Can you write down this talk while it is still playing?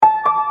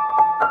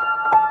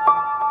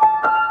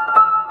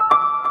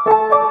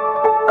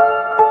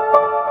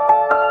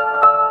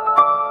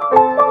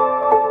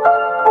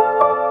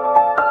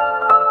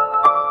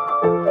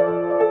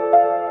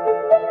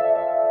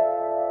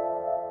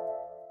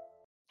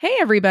Hey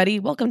everybody,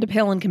 welcome to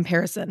Pale in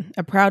Comparison,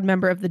 a proud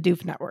member of the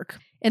Doof Network.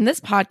 In this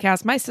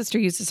podcast, my sister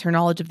uses her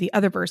knowledge of the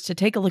Otherverse to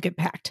take a look at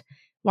Pact,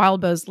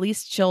 Wildbow's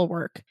least chill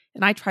work,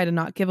 and I try to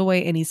not give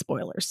away any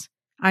spoilers.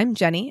 I'm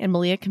Jenny, and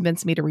Malia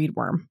convinced me to read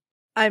Worm.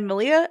 I'm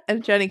Malia,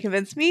 and Jenny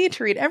convinced me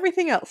to read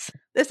everything else.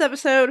 This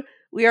episode,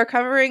 we are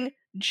covering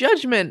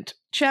Judgment,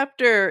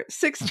 Chapter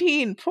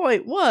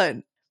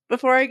 16.1.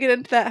 Before I get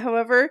into that,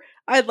 however,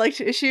 I'd like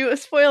to issue a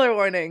spoiler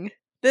warning.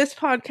 This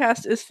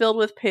podcast is filled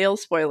with Pale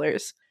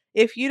spoilers.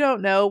 If you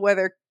don't know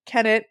whether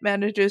Kennit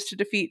manages to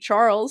defeat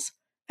Charles,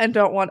 and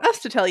don't want us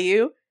to tell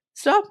you,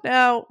 stop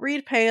now,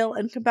 read Pale,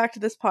 and come back to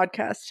this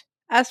podcast.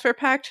 As for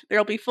Pact,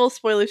 there'll be full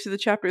spoilers to the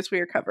chapters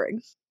we are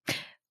covering.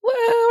 Woo!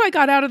 I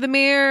got out of the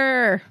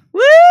mirror!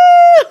 Woo!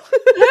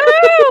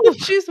 Woo!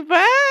 She's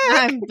back!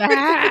 I'm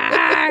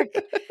back!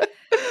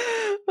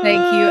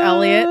 Thank you,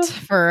 Elliot,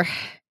 for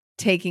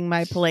taking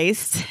my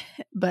place,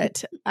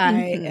 but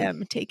I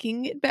am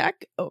taking it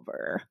back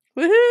over.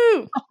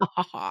 Woohoo!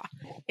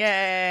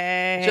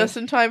 Yay! Just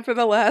in time for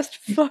the last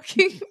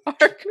fucking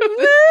arc of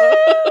this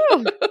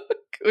book,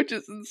 which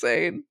is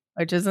insane.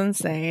 Which is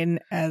insane,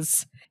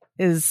 as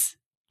is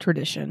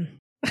tradition.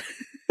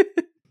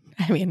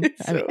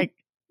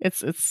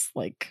 It's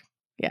like,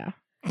 yeah.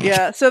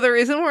 Yeah, so the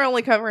reason we're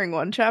only covering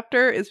one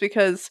chapter is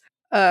because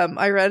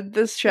I read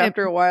this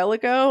chapter a while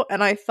ago,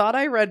 and I thought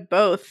I read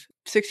both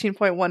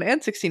 16.1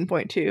 and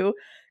 16.2,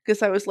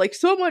 because I was like,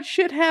 so much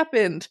shit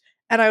happened.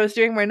 And I was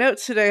doing my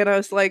notes today, and I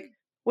was like,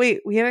 wait,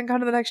 we haven't gone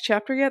to the next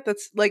chapter yet?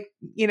 That's like,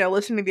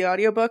 listening to the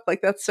audiobook,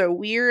 like, that's so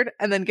weird.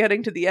 And then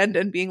getting to the end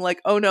and being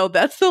like, oh no,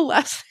 that's the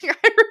last thing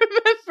I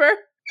remember.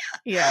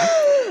 Yeah.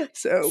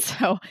 So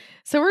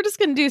we're just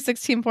going to do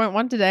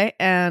 16.1 today,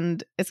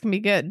 and it's going to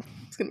be good.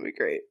 It's going to be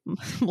great.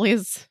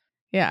 Liz,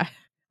 yeah,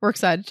 we're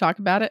excited to talk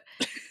about it.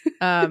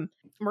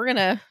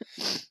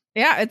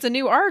 It's a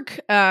new arc.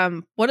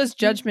 What does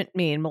judgment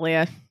mean,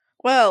 Malia?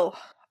 Well,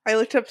 I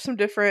looked up some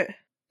different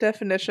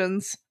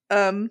definitions.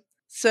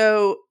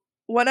 So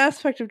one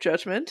aspect of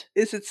judgment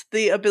is it's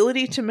the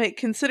ability to make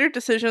considered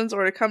decisions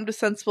or to come to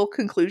sensible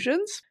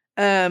conclusions.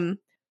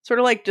 Sort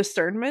of like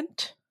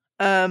discernment.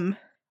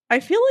 I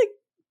feel like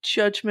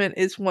judgment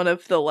is one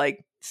of the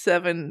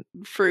 7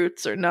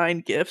 fruits or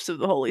 9 gifts of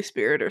the Holy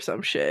Spirit or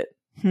some shit.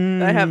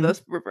 I have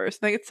those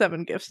reversed. I think it's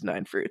 7 gifts,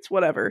 9 fruits,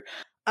 whatever.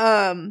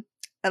 And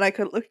I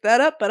could look that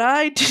up, but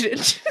I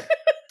didn't.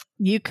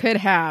 You could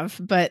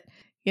have, but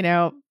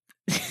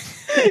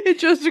it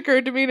just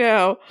occurred to me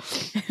now.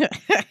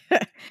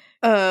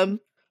 But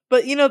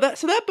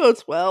that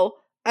bodes well.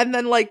 And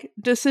then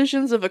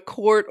decisions of a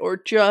court or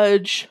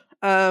judge,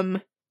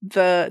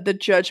 the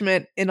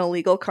judgment in a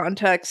legal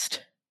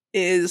context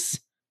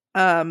is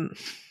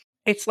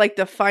it's like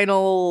the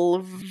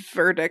final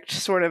verdict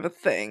sort of a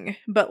thing.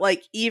 But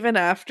even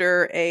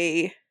after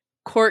a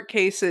court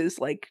case is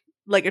like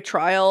a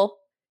trial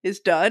is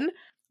done,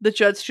 the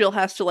judge still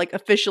has to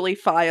officially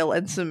file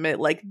and submit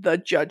the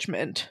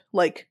judgment.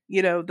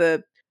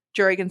 The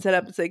jury can sit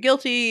up and say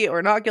guilty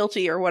or not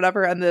guilty or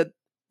whatever, and the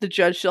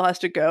judge still has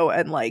to go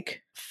and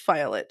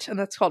file it, and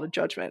that's called a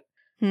judgment.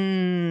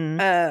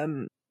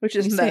 Which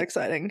isn't that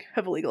exciting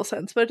of a legal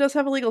sense, but it does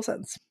have a legal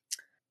sense.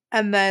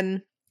 And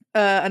then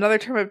another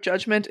term of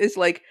judgment is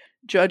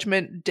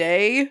judgment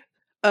day.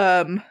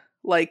 Shit's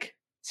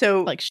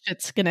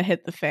gonna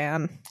hit the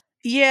fan.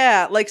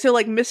 Yeah,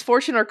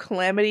 misfortune or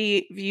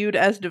calamity viewed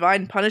as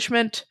divine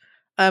punishment,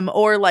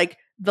 or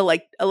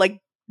the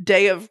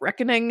day of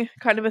reckoning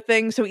kind of a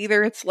thing. So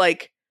either it's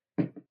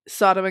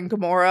Sodom and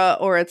Gomorrah,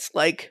 or it's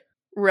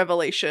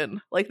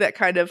Revelation, that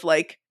kind of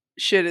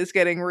shit is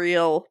getting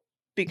real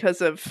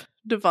because of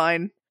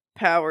divine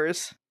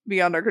powers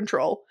beyond our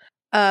control.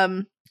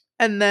 And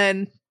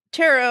then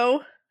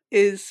tarot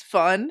is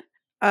fun,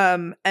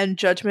 and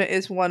judgment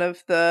is one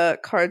of the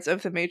cards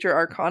of the major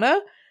arcana.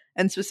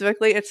 And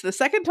specifically, it's the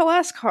second to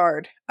last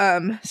card.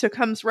 So it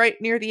comes right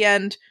near the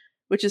end,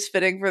 which is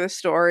fitting for the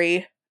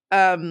story.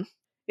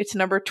 It's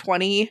number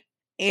 20,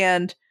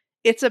 and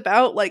it's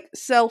about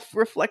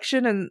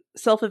self-reflection and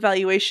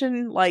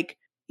self-evaluation.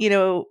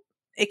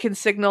 It can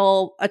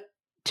signal a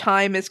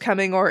time is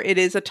coming, or it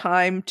is a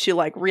time to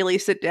really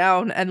sit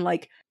down and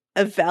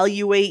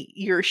evaluate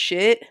your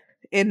shit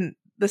in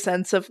the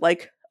sense of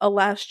a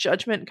last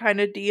judgment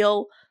kind of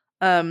deal.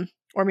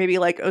 Or maybe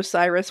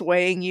Osiris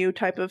weighing you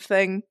type of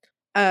thing.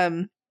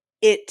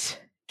 It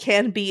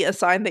can be a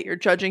sign that you're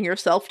judging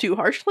yourself too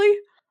harshly.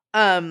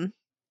 And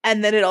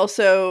then it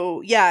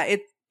also,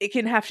 it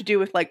can have to do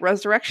with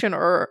resurrection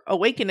or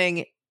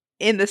awakening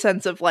in the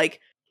sense of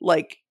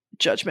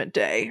Judgment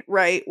Day,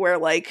 right? Where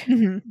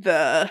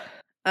the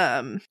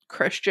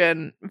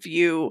Christian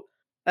view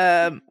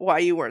why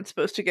you weren't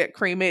supposed to get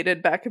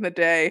cremated back in the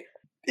day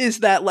is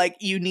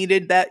that you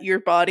needed that your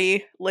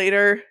body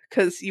later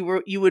because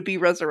you would be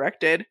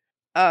resurrected,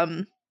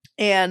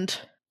 and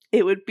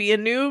it would be a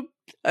new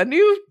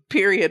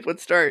period would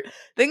start.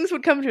 Things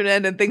would come to an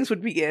end and things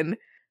would begin,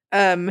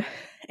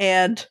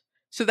 and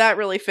so that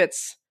really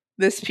fits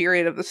this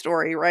period of the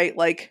story, right?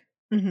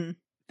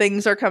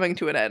 Things are coming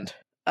to an end,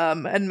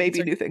 and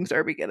maybe new things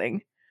are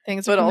beginning.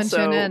 Things but are coming to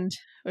an also end,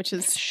 which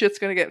is shit's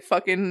gonna get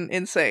fucking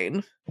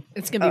insane.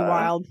 it's gonna be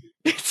wild.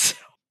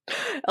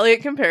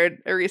 Elliot compared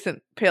a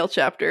recent Pale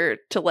chapter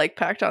to like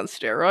Pact on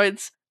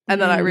steroids, and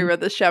then I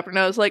reread this chapter and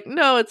I was like,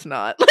 no, it's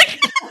not.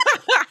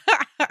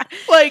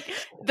 Like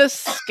the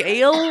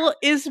scale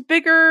is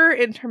bigger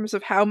in terms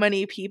of how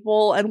many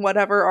people and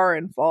whatever are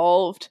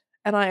involved,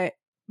 but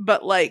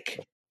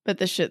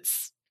the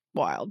shit's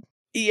wild.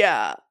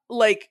 Yeah,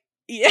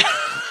 yeah.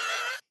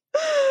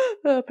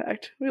 Oh,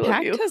 Pact, we love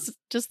Pact you. has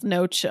just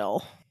no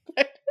chill.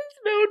 Pact has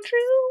no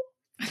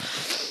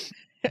chill,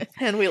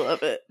 and we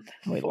love it.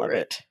 We love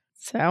it.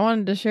 So I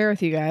wanted to share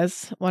with you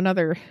guys one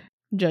other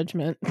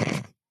judgment.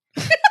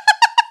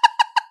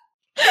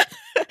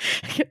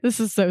 This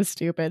is so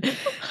stupid,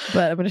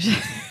 but I'm gonna.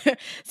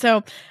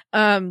 So,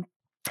 I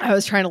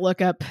was trying to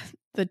look up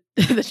the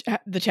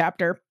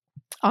chapter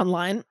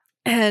online,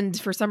 and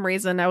for some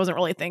reason I wasn't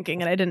really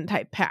thinking, and I didn't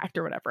type Pact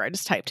or whatever. I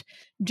just typed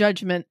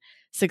Judgment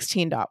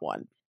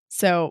 16.1.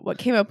 So what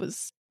came up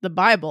was the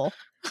Bible,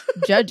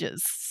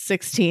 Judges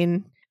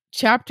 16,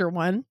 chapter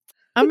 1.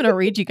 I'm gonna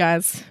read you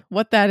guys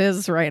what that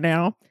is right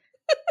now.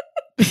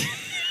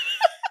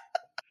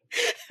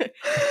 All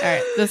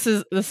right, this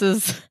is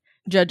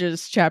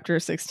Judges chapter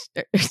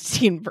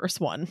 16, verse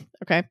 1.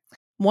 Okay.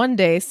 One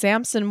day,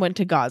 Samson went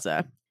to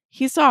Gaza.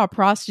 He saw a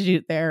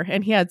prostitute there,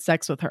 and he had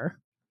sex with her.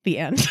 The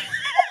end.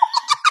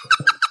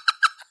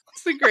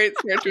 It's a great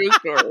start to a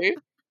story.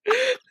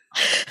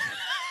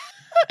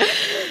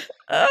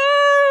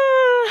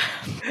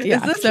 Yeah,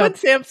 is this when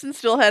Samson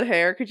still had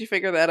hair? Could you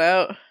figure that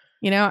out?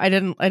 I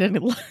didn't. I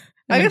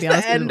guess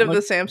the end of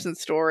the Samson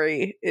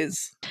story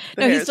is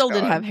no, he still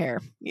did have hair.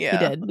 Yeah,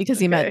 he did because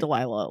he met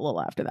Delilah a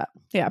little after that.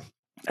 Yeah.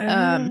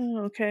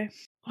 Okay.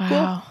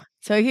 Wow. Cool.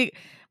 So he.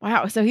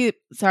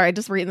 Sorry,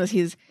 just reading this.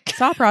 He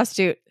saw a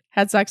prostitute,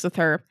 had sex with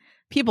her.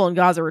 People in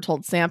Gaza were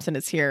told Samson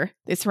is here.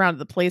 They surrounded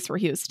the place where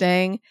he was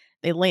staying.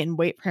 They lay in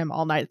wait for him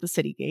all night at the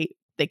city gate.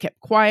 They kept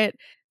quiet,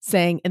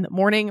 saying, "In the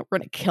morning, we're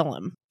going to kill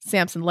him."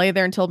 Samson lay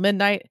there until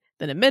midnight.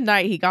 Then at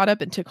midnight, he got up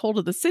and took hold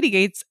of the city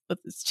gates with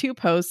his 2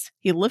 posts.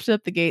 He lifted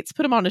up the gates,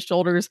 put him on his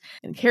shoulders,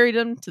 and carried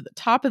him to the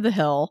top of the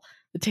hill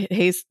that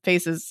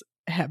faces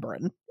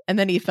Hebron. And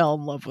then he fell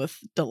in love with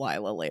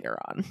Delilah later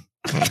on.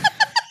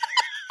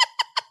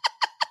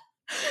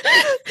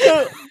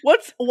 So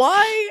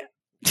why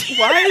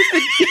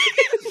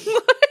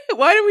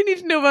do we need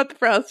to know about the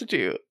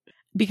prostitute?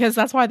 Because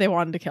that's why they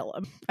wanted to kill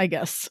him, I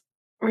guess.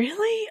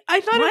 Really?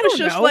 I thought it was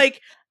just like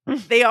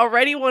they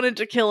already wanted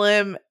to kill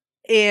him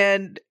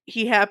and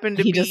he happened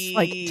to just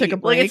took a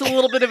break. Like it's a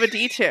little bit of a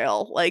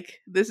detail. Like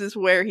this is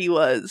where he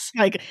was.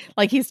 Like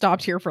he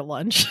stopped here for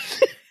lunch.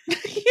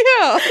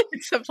 Yeah.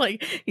 Except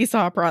he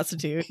saw a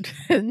prostitute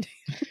and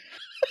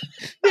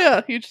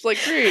yeah, you're just like,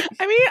 great.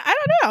 I mean, I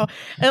don't know.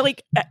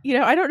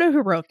 I don't know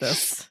who wrote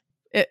this.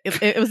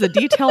 It was a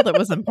detail that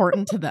was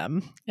important to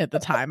them at the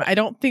time. I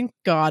don't think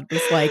God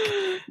was like,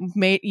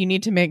 you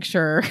need to make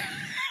sure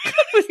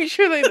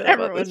they know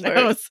everyone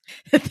knows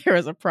that there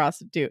was a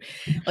prostitute.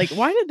 Like,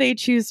 why did they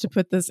choose to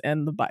put this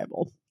in the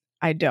Bible?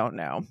 I don't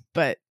know,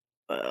 but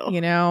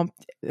yeah,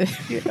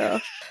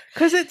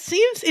 because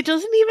it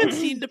doesn't even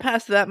seem to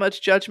pass that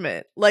much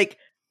judgment. Like,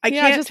 I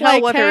can't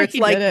tell whether it's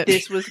like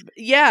this was.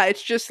 Yeah,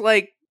 it's just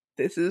like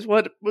this is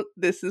what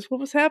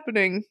was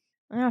happening.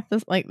 Yeah,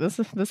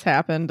 this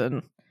happened,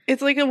 and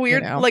it's like a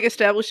weird like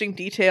establishing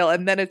detail,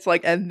 and then it's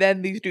like, and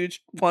then these dudes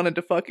wanted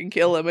to fucking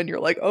kill him, and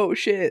you're like, oh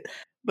shit.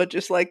 But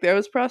just like there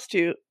was a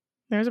prostitute.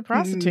 There's a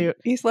prostitute.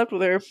 He slept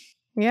with her.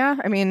 Yeah,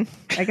 I mean,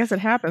 I guess it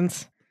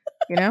happens.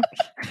 Yeah,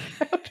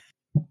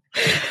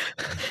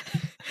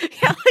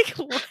 like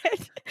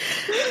what?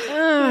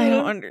 I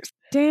don't understand.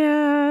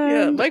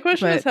 Yeah, my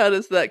question is, how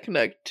does that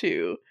connect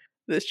to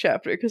this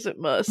chapter? Because it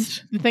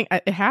must. I think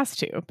it has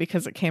to,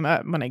 because it came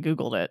up when I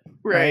Googled it.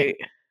 Right.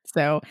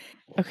 So,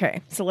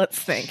 okay. So let's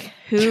think.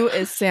 Who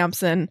is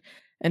Samson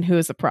and who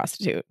is a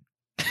prostitute?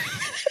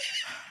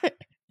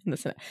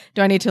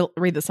 Do I need to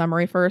read the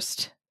summary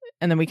first?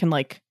 And then we can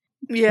maybe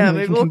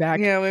we'll come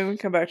back. Yeah, maybe we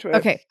can come back to it.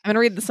 Okay. I'm going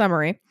to read the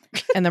summary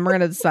and then we're going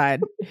to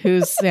decide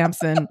who's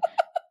Samson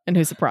and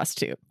who's a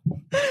prostitute.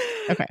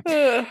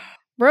 Okay.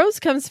 Rose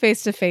comes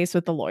face to face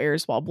with the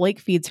lawyers while Blake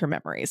feeds her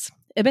memories.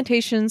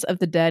 Imitations of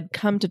the dead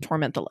come to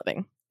torment the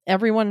living.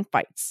 Everyone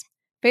fights.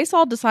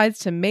 Faisal decides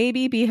to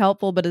maybe be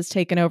helpful, but is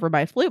taken over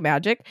by flute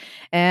magic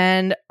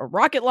and a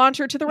rocket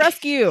launcher to the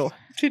rescue.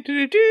 Okay,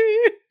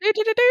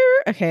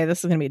 this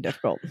is going to be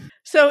difficult.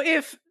 So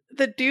if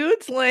the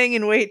dudes laying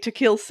in wait to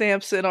kill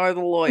Samson are the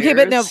lawyers... Okay,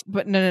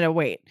 but no,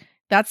 wait.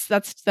 That's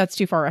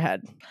too far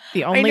ahead.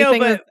 The only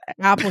thing that's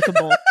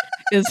applicable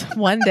is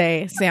one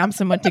day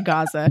Samson went to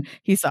Gaza.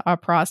 He saw a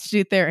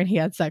prostitute there and he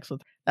had sex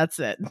with her. That's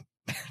it.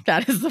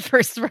 That is the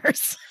first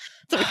verse.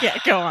 So we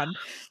can't go on.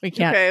 We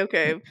can't.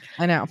 Okay.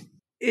 I know.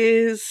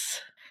 We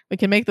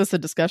can make this a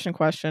discussion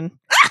question,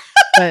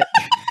 but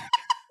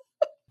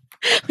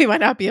we might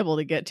not be able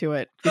to get to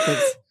it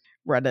because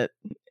Reddit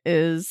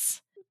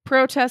is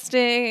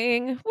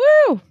protesting.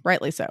 Woo!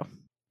 Rightly so.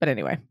 But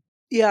anyway.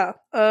 Yeah.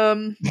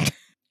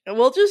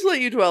 We'll just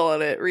let you dwell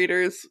on it,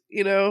 readers.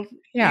 You know,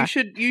 Yeah. you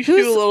should do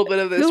a little bit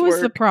of this Who work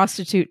was the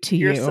prostitute to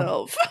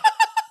yourself.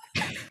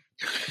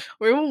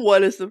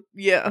 What is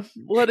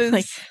what is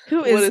like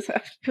who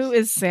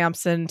is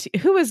Samson?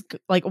 Who is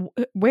like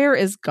where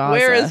is Gaza?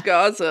 Where is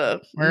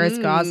Gaza? Where is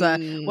Gaza?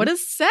 What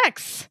is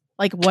sex?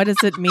 Like, what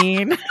does it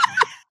mean?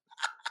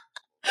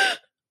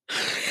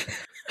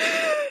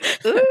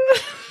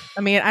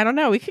 I mean, I don't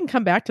know. We can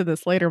come back to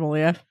this later,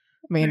 Malia.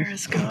 I mean, where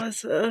is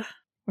Gaza?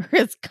 Where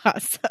is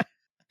Gaza?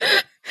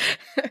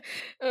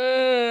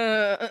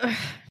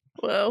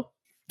 Well,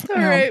 all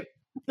right.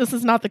 This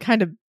is not the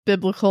kind of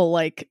biblical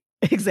like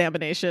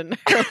examination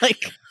or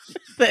like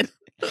that.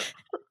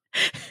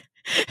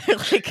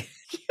 Like,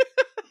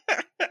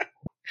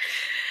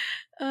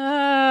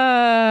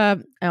 I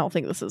don't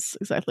think this is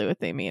exactly what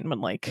they mean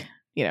when like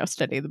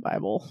study the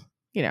Bible.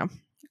 I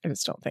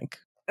just don't think.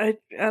 I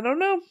don't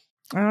know.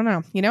 I don't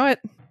know. You know what?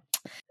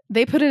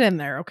 They put it in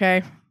there,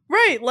 okay?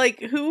 Right,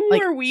 like who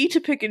are we to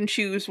pick and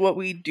choose what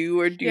we do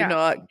or do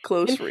not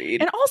close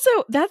read? And also,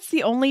 that's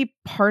the only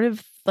part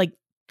of like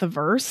the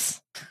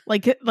verse.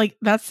 Like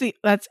that's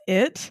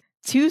it.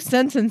 2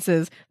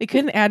 sentences. They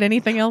couldn't add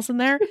anything else in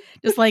there.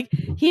 Just like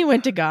he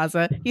went to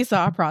Gaza, he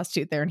saw a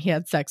prostitute there, and he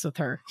had sex with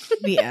her.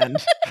 The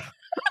end.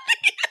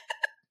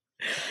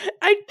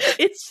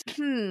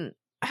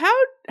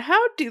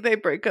 How do they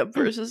break up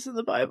verses in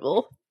the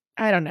Bible?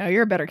 I don't know.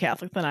 You're a better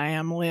Catholic than I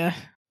am, Leah.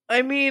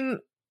 I mean,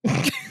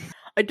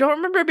 I don't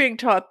remember being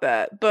taught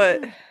that,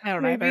 but I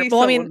don't know. Maybe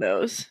someone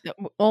knows.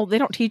 Well, they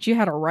don't teach you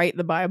how to write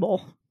the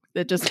Bible.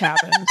 It just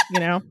happened,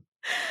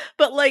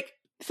 But like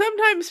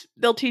sometimes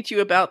they'll teach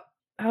you about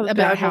how the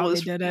Bible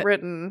was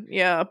written.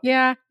 Yeah.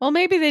 Yeah. Well,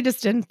 maybe they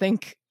just didn't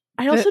think.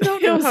 I also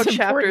don't know how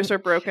chapters are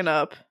broken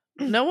up.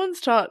 No one's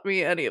taught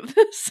me any of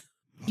this.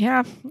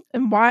 Yeah.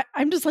 And why?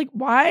 I'm just like,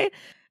 why?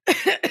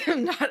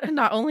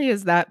 Not only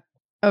is that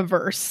a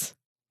verse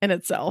in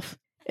itself,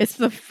 it's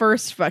the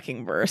first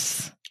fucking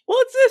verse. Well,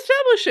 it's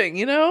establishing,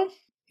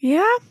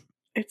 Yeah.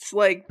 It's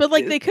like, but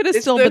like they could have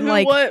still been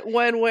like, what,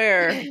 when,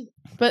 where.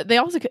 But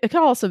it could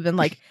also have been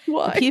like,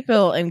 why? The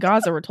people in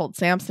Gaza were told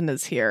Samson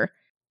is here,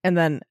 and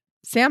then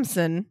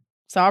Samson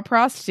saw a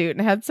prostitute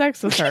and had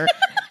sex with her,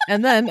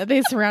 and then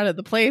they surrounded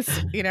the place.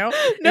 No,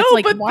 it's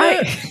like, but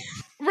why?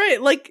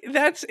 Right, like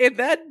that's it.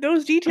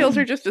 Those details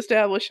are just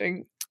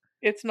establishing.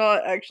 It's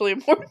not actually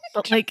important.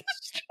 But like,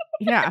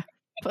 yeah.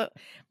 But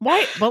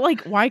why? But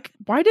like, why?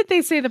 Why did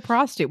they say the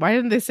prostitute? Why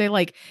didn't they say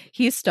like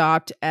he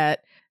stopped at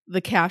the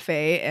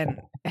cafe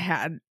and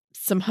had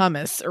some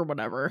hummus or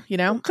whatever?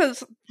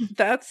 Because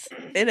that's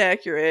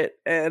inaccurate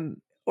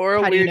or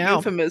a weird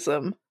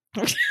euphemism.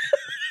 Oh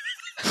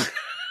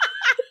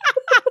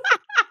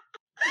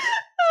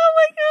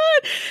my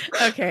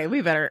god! Okay,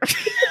 we better.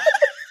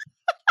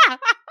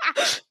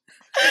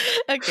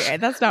 Okay,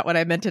 that's not what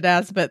I meant it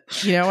as, but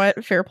you know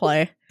what? Fair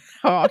play.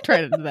 Oh, I'll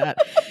try to do that.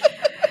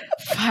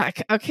 Fuck.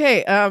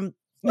 Okay.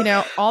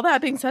 All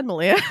that being said,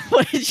 Malia,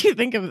 what did you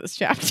think of this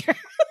chapter?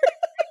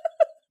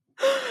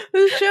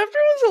 This chapter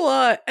was a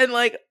lot, and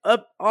like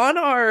on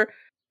our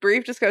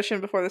brief discussion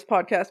before this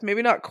podcast,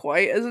 maybe not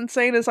quite as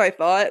insane as I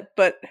thought,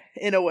 but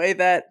in a way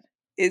that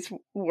is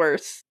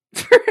worse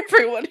for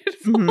everyone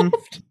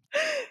involved.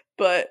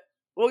 But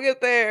we'll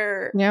get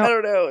there. I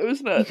don't know. It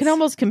was nuts. You can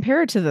almost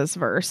compare it to this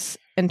verse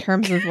in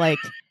terms of like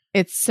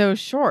it's so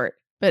short,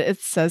 but it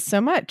says so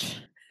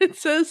much. It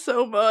says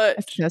so much.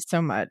 It says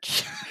so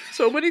much.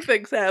 So many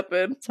things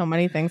happen. So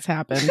many things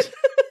happened.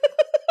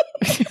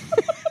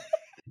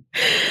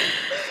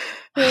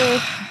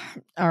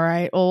 All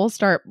right. Well, we'll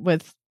start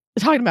with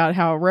talking about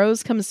how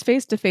Rose comes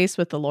face to face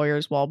with the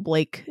lawyers while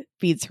Blake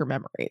feeds her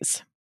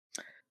memories.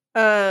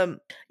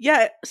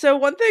 Yeah. So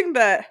one thing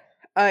that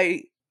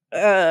I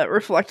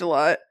reflect a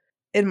lot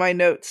in my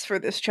notes for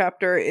this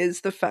chapter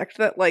is the fact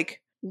that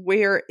like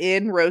we're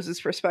in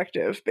Rose's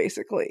perspective,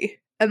 basically,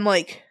 and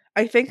like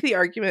I think the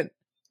argument,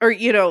 or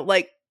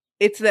like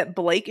it's that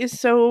Blake is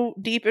so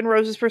deep in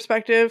Rose's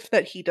perspective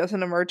that he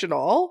doesn't emerge at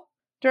all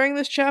during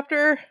this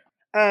chapter.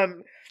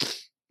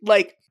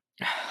 Like,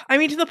 I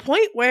mean, to the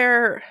point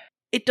where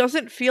it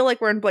doesn't feel like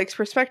we're in Blake's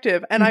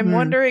perspective, and I'm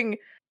wondering,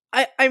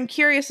 I'm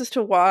curious as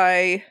to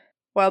why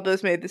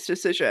Wildbows made this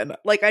decision.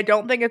 Like, I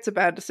don't think it's a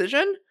bad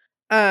decision.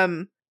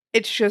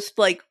 It's just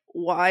like,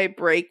 why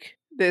break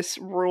this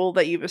rule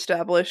that you've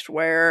established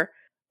where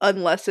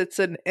unless it's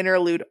an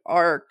interlude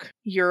arc,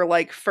 you're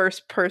like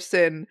first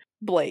person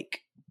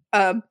Blake.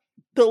 The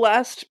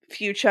last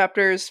few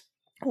chapters,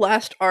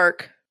 last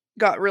arc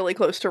got really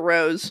close to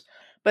Rose,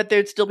 but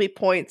there'd still be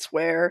points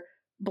where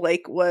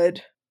Blake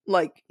would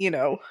like,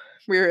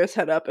 rear his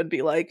head up and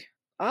be like,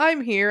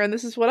 I'm here and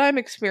this is what I'm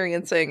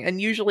experiencing.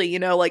 And usually,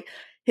 like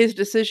his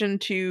decision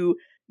to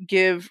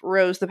give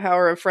Rose the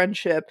power of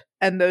friendship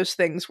and those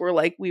things were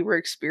like, we were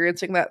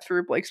experiencing that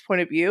through Blake's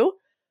point of view.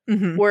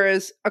 Mm-hmm.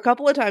 Whereas a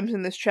couple of times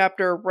in this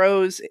chapter,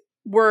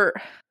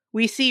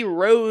 we see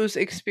Rose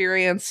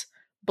experience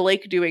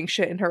Blake doing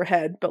shit in her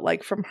head, but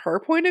like from her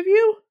point of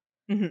view.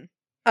 Mm-hmm.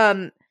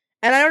 And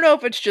I don't know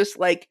if it's just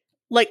like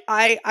like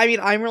I mean,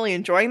 I'm really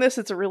enjoying this.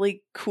 It's a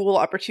really cool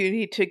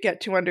opportunity to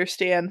get to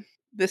understand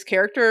this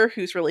character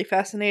who's really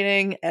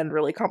fascinating and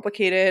really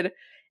complicated,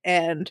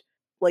 and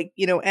like,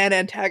 you know, an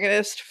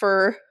antagonist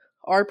for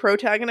our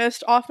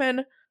protagonist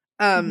often.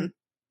 Um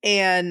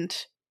and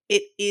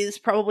it is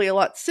probably a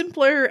lot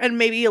simpler and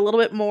maybe a little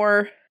bit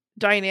more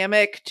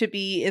dynamic to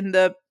be in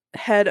the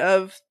head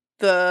of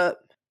the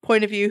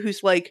point of view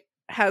who's like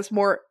has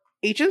more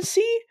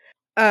agency.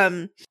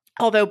 Um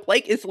Although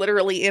Blake is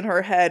literally in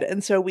her head,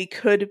 and so we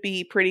could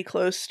be pretty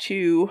close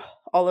to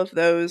all of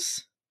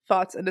those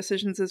thoughts and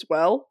decisions as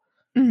well.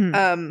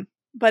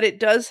 But it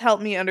does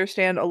help me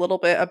understand a little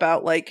bit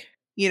about, like,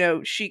 you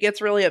know, she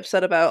gets really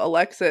upset about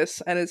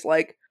Alexis and is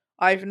like,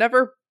 I've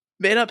never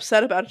been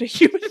upset about a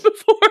human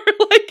before.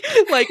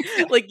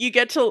 like you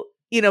get to,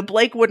 you know,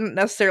 Blake wouldn't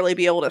necessarily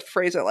be able to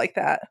phrase it like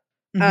that.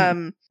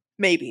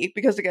 Maybe,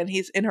 because again,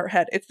 he's in her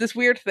head. It's this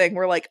weird thing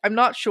where, like, I'm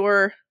not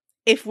sure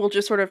if we'll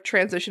just sort of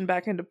transition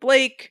back into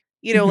Blake,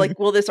 you know, like,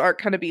 will this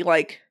arc kind of be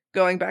like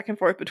going back and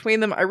forth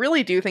between them? I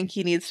really do think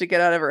he needs to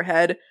get out of her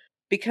head,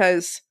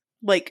 because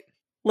like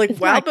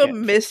Waldo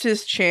missed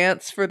his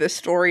chance for this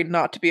story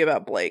not to be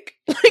about Blake.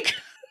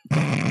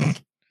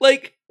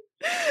 like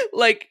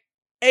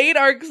 8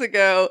 arcs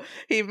ago,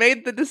 he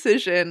made the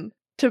decision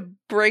to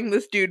bring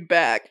this dude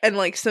back and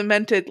like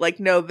cemented, like,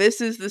 no,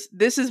 this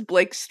is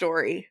Blake's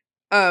story.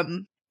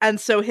 And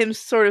so him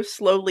sort of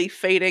slowly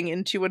fading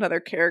into another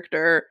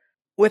character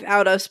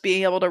without us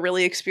being able to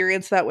really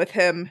experience that with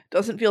him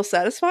doesn't feel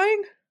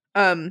satisfying.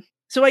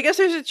 So I guess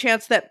there's a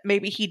chance that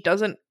maybe he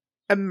doesn't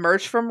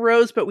emerge from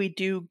Rose, but we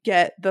do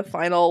get the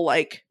final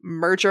like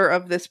merger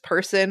of this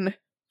person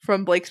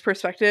from Blake's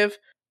perspective.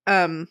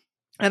 And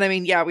I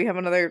mean, yeah, we have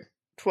another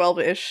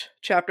 12-ish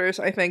chapters,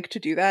 I think, to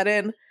do that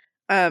in.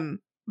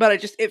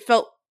 But it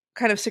felt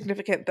kind of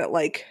significant that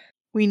like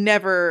we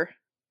never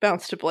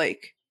bounce to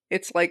Blake.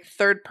 It's like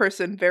third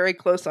person, very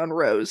close on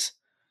Rose.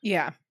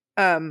 Yeah.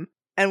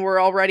 And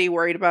we're already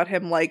worried about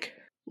him like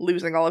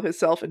losing all of his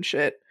self and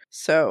shit.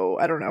 So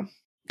I don't know.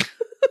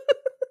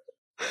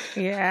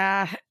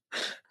 Yeah.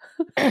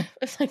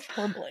 It's like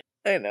poor Blake.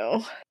 I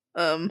know.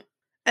 And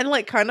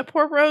like kind of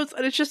poor Rose.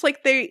 And it's just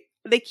like they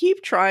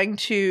keep trying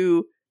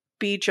to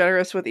be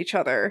generous with each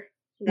other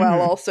while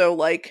also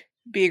like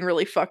being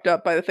really fucked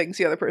up by the things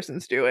the other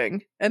person's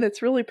doing. And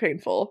it's really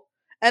painful.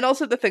 And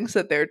also the things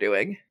that they're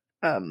doing.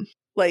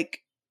 Like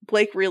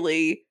Blake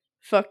really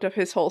fucked up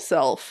his whole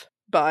self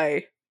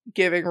by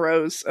giving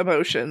Rose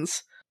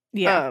emotions.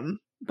 Yeah.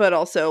 But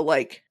also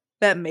like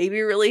that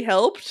maybe really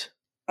helped.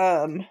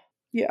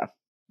 Yeah.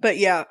 But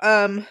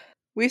yeah,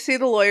 we see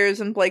the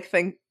lawyers and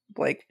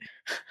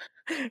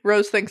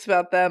Rose thinks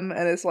about them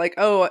and is like,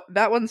 oh,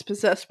 that one's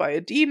possessed by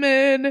a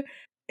demon,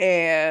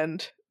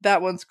 and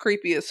that one's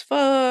creepy as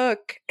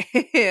fuck,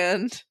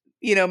 and,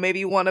 you know,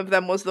 maybe one of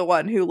them was the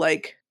one who,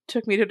 like,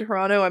 took me to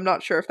Toronto. I'm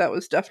not sure if that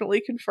was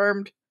definitely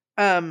confirmed.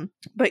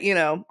 But, you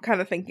know,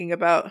 kind of thinking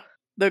about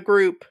the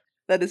group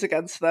that is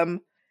against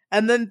them,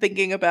 and then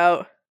thinking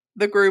about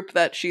the group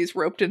that she's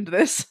roped into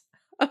this.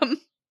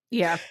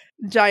 Yeah.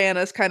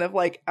 Diana's kind of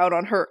like out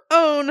on her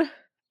own.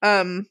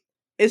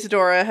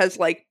 Isadora has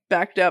like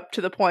backed up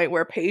to the point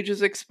where Paige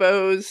is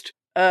exposed.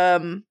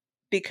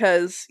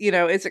 Because, you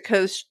know, is it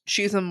because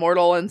she's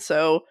immortal and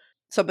so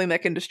something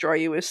that can destroy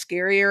you is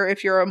scarier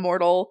if you're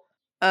immortal?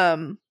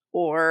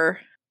 Or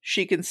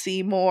she can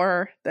see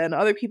more than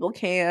other people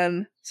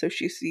can, so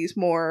she sees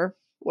more,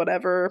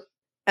 whatever.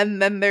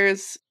 And then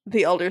there's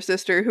the elder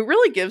sister, who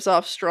really gives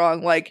off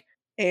strong like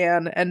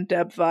Anne and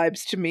Deb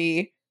vibes to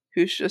me,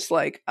 who's just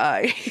like,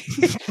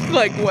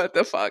 like, what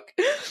the fuck?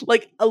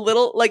 Like, a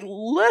little, like,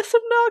 less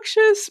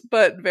obnoxious,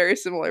 but very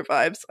similar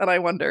vibes. And I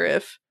wonder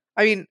if,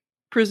 I mean,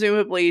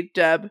 presumably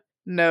Deb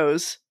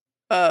knows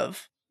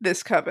of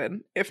this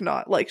coven, if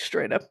not, like,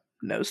 straight up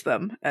knows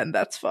them, and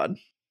that's fun.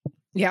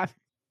 Yeah.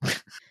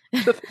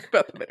 To think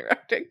about them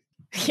interacting.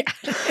 Yeah.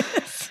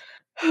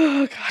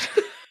 Oh,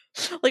 God.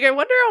 Like, I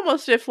wonder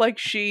almost if, like,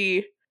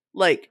 she,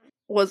 like,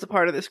 was a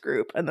part of this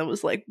group and then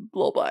was, like,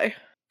 blow by.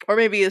 Or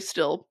maybe is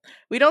still.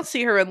 We don't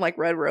see her in, like,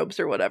 red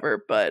robes or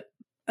whatever, but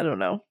I don't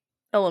know.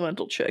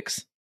 Elemental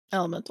chicks.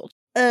 Elemental.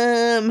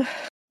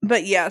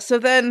 But yeah, so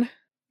then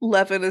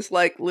Levin is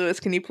like,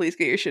 Lewis, can you please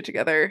get your shit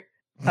together?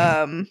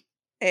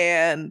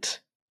 And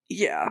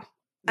yeah.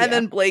 And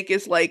then Blake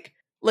is like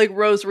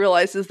Rose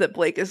realizes that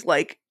Blake is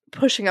like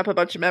pushing up a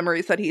bunch of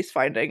memories that he's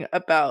finding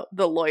about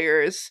the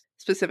lawyers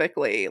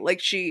specifically.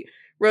 Like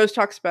Rose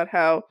talks about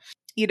how,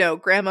 you know,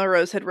 Grandma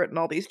Rose had written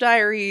all these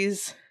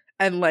diaries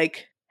and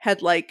like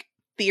had like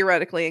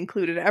theoretically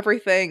included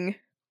everything.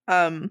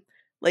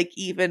 Like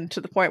even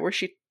to the point where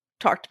she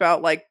talked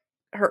about like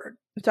her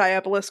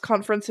Diabolus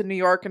conference in New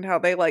York and how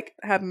they like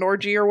had an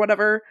orgy or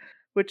whatever,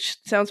 which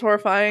sounds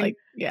horrifying. Like,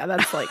 yeah,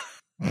 that's like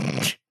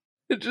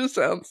it just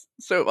sounds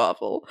so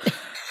awful.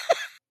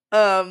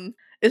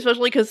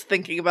 Especially because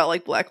thinking about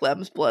like Black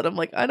Lamb's blood, I'm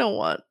like, I don't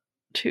want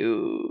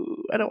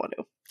to.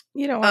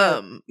 You don't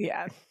want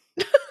yeah.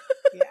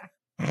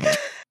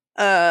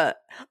 Yeah.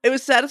 It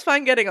was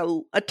satisfying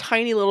getting a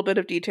tiny little bit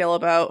of detail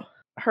about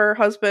her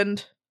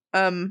husband.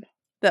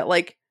 that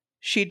like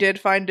she did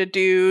find a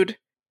dude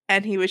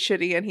and he was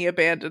shitty and he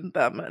abandoned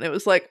them, and it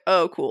was like,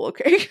 oh cool,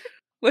 okay.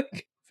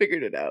 Like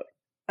figured it out.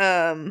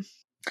 And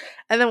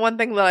then one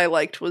thing that I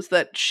liked was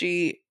that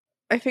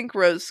I think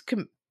Rose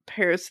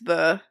compares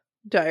the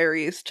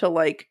diaries to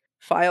like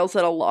files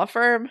at a law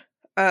firm.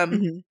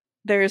 Mm-hmm.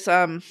 There's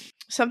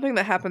something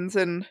that happens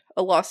in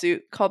a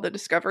lawsuit called the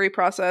discovery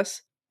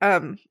process,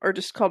 or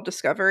just called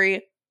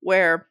discovery,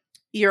 where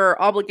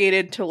you're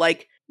obligated to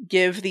like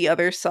give the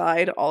other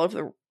side all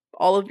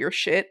of your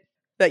shit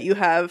that you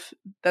have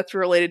that's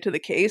related to the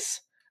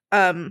case,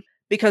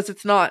 because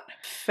it's not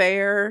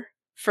fair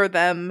for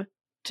them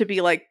to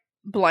be like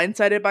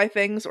blindsided by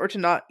things, or to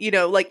not,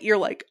 like you're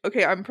like,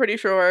 okay, I'm pretty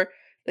sure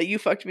that you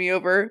fucked me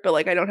over, but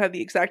like I don't have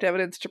the exact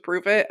evidence to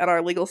prove it, and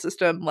our legal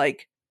system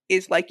like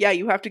is like, yeah,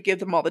 you have to give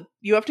them all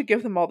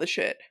the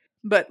shit.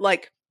 But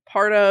like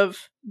part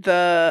of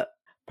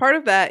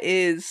that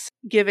is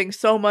giving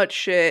so much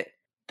shit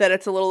that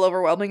it's a little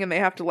overwhelming and they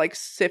have to like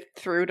sift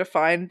through to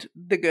find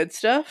the good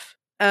stuff.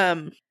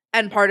 And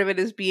part of it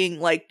is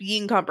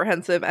being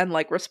comprehensive and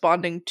like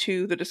responding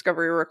to the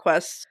discovery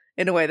requests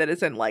in a way that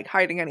isn't like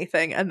hiding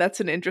anything. And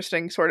that's an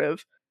interesting sort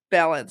of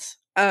balance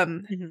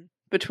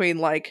between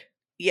like,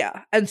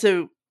 yeah. And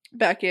so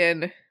back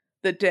in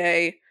the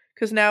day,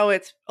 because now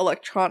it's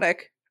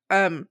electronic,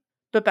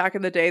 but back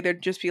in the day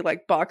there'd just be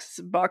like boxes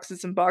and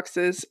boxes and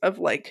boxes of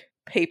like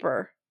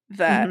paper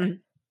that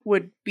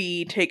would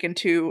be taken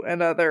to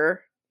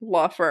another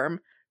law firm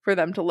for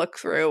them to look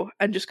through,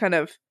 and just kind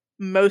of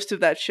most of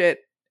that shit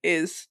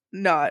is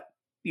not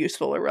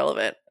useful or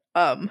relevant.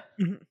 And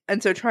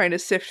so trying to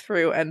sift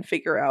through and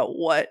figure out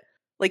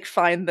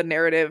find the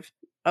narrative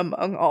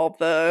among all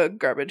the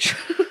garbage.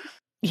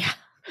 Yeah.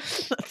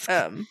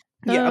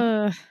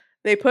 Yeah.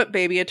 They put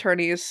baby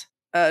attorneys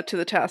to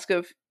the task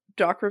of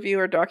doc review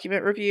or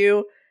document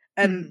review,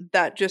 and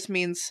that just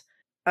means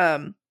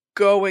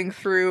going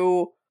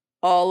through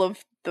all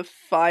of the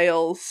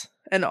files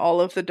and all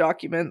of the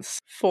documents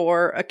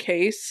for a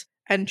case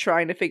and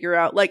trying to figure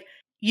out, like,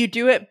 you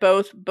do it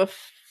both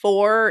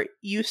before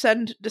you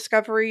send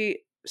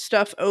discovery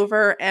stuff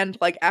over and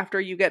like after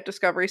you get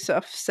discovery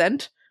stuff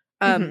sent.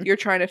 You're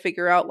trying to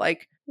figure out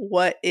like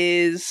what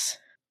is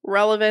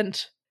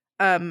relevant,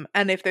 and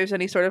if there's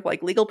any sort of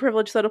like legal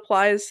privilege that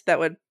applies that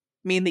would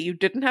mean that you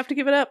didn't have to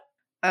give it up.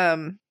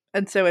 And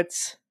so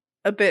it's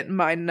a bit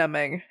mind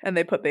numbing, and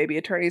they put baby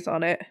attorneys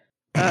on it.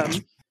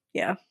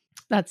 Yeah.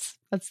 That's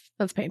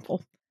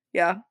painful.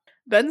 Yeah.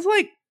 Ben's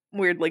like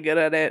weirdly good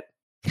at it.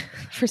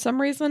 For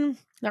some reason,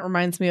 that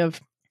reminds me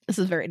of, this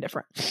is very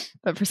different,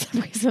 but for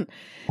some reason,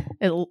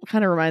 it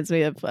kind of reminds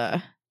me of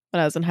when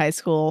I was in high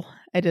school.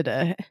 I did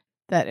that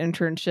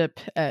internship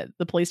at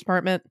the police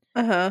department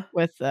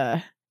with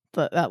that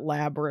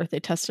lab where they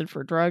tested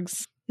for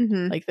drugs.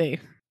 Like they,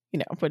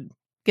 would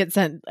get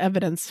sent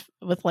evidence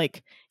with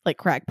like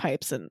crack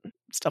pipes and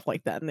stuff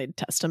like that, and they'd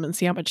test them and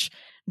see how much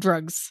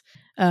drugs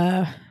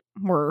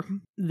were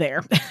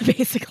there,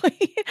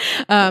 basically.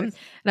 And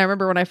I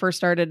remember when I first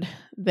started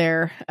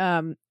there,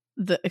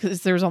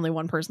 because there was only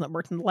one person that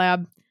worked in the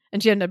lab,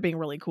 and she ended up being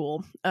really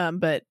cool.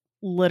 But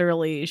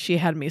literally, she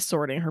had me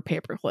sorting her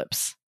paper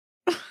clips.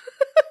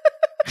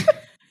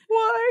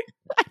 Why?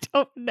 I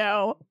don't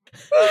know.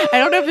 I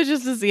don't know if it's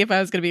just to see if I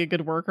was going to be a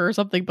good worker or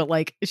something, but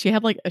like she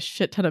had like a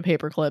shit ton of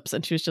paper clips,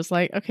 and she was just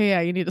like, okay,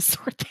 yeah, you need to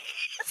sort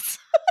these.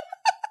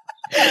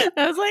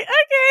 I was like,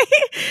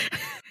 okay,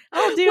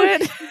 I'll do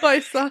it. By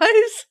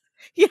size?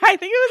 Yeah, I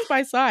think it was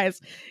by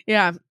size.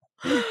 Yeah.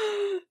 Wild.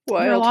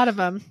 There were a lot of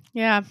them.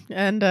 Yeah.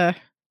 And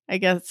I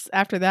guess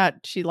after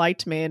that, she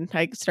liked me, and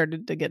I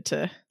started to get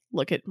to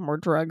look at more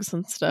drugs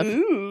and stuff.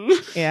 Ooh.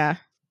 Yeah.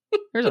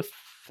 There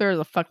was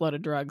a fuckload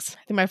of drugs.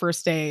 I think my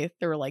first day,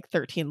 there were like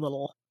 13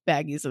 little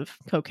baggies of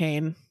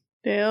cocaine.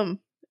 Damn.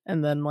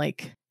 And then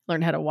like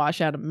learned how to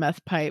wash out a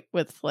meth pipe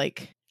with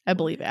like, I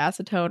believe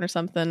acetone or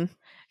something.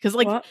 Because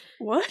like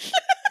what?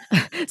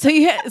 so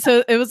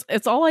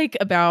it's all like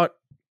about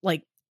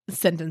like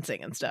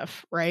sentencing and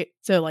stuff, right?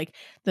 So like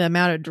the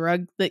amount of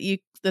drug that you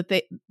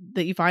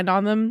find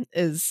on them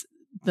is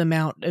the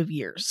amount of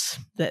years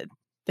that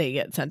they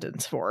get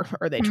sentenced for,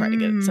 or they try to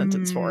get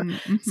sentenced for.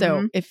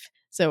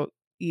 So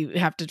you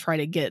have to try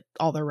to get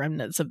all the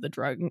remnants of the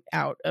drug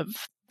out of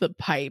the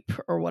pipe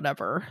or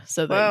whatever,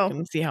 so that you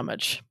can see how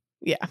much.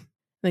 Yeah.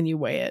 Then you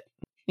weigh it.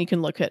 You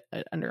can look at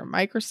it under a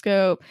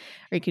microscope,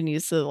 or you can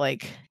use the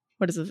like,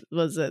 was it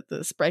the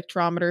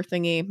spectrometer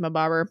thingy? My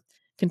bobber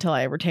can tell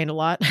I retained a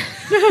lot. But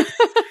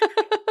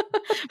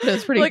it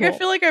was pretty cool. I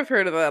feel like I've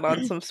heard of that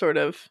on some sort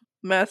of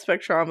mass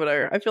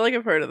spectrometer. I feel like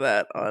I've heard of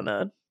that on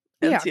a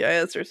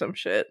NCIS or some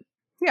shit.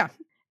 Yeah.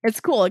 It's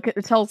cool.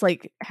 It tells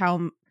like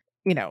how,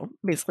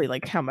 basically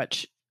like how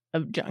much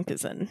of junk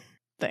is in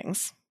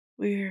things.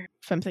 Weird.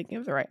 If I'm thinking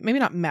of the right, maybe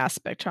not mass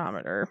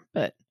spectrometer,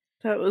 but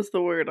that was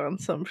the word on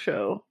some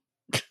show.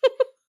 I feel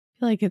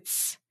like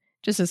it's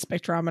just a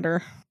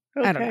spectrometer.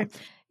 Okay. I don't know.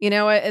 You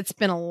know what? It's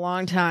been a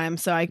long time,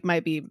 so I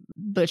might be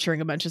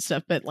butchering a bunch of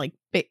stuff, but like,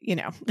 but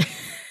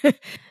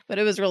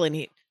it was really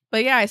neat.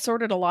 But yeah, I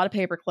sorted a lot of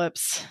paper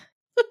clips.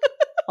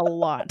 A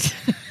lot.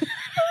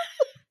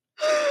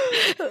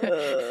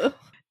 Uh,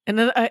 And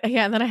then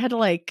I had to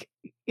like,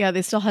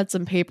 they still had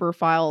some paper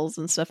files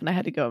and stuff, and I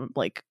had to go and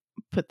like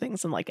put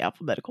things in like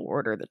alphabetical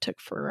order that took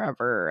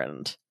forever,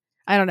 and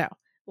I don't know.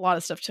 A lot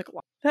of stuff took a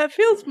lot. that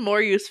feels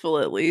more useful,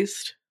 at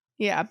least.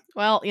 Yeah.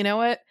 Well, you know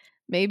what?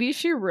 Maybe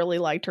she really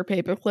liked her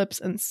paper clips,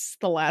 and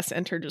the last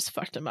enter just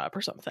fucked him up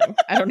or something.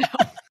 I don't know.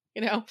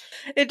 You know?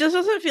 It just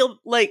doesn't feel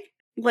like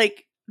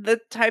the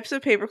types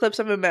of paper clips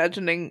I'm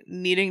imagining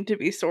needing to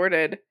be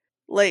sorted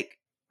like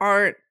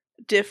aren't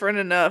different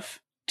enough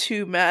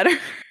to matter.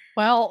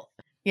 Well,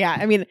 yeah.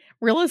 I mean,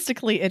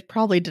 realistically, it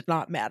probably did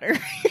not matter.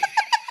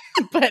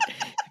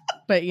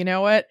 but you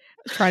know what?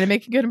 Trying to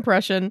make a good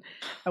impression.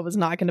 I was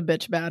not going to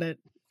bitch about it.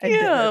 I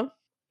did it.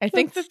 I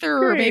think that there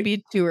were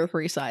maybe 2 or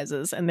 3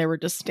 sizes, and they were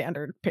just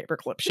standard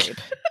paperclip shape.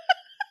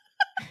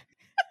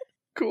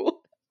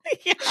 Cool.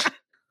 Yeah.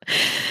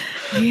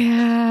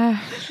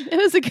 It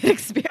was a good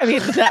experience. I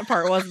mean, that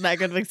part wasn't that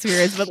good of an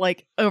experience, but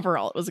like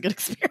overall, it was a good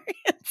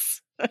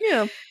experience.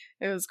 Yeah.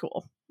 It was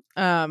cool.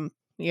 You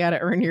gotta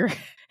earn your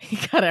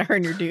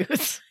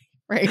dues,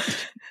 right?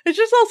 It's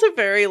just also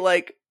very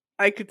like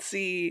I could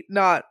see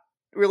not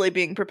really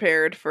being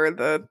prepared for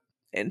the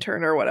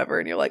intern or whatever,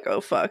 and you're like,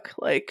 oh fuck,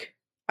 like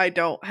I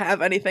don't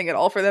have anything at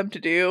all for them to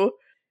do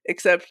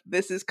except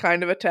this is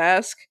kind of a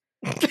task.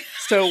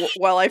 So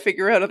while I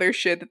figure out other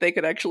shit that they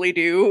could actually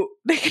do,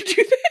 they could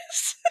do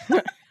this.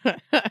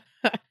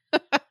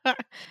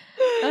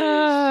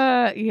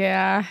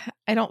 Yeah,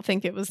 I don't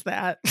think it was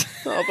that.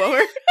 Oh,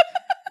 bummer.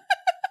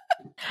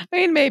 I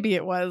mean, maybe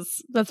it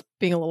was. That's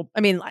being a little.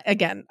 I mean,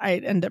 again, I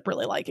end up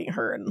really liking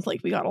her, and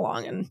like we got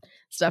along and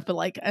stuff. But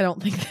like, I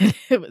don't think that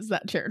it was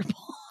that charitable.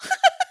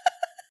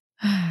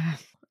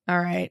 All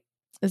right.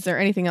 Is there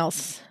anything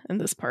else in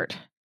this part?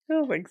 I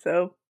don't think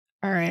so.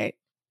 All right.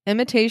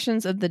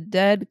 Imitations of the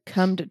dead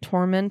come to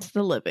torment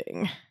the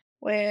living.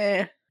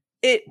 Well,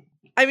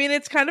 I mean,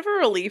 it's kind of a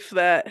relief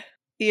that,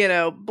 you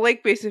know,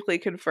 Blake basically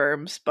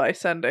confirms by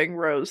sending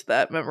Rose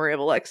that memory of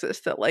Alexis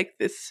that, like,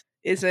 this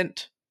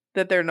isn't,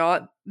 that they're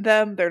not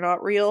them, they're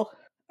not real.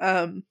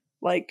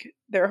 Like,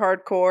 they're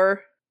hardcore,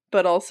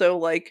 but also,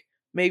 like,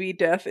 maybe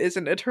death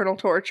isn't eternal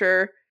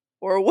torture,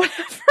 or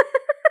whatever.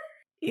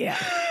 Yeah.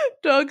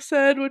 Doug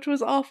said, which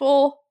was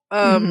awful.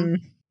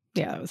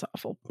 Yeah, it was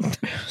awful.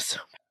 So,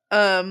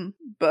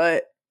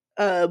 but,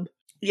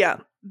 yeah,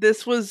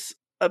 this was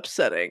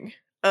upsetting,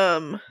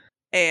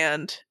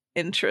 and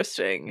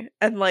interesting,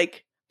 and,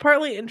 like,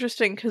 partly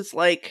interesting because,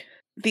 like,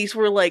 these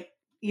were, like,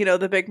 you know,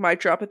 the big mic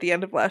drop at the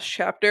end of last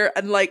chapter,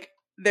 and, like,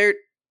 they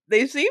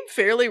seem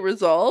fairly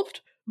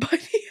resolved by the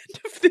end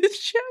of this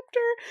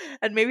chapter,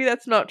 and maybe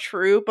that's not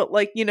true, but,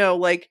 like, you know,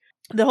 like,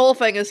 the whole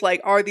thing is, like,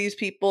 are these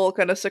people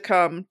gonna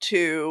succumb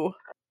to,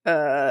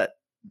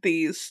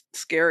 these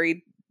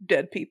scary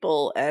dead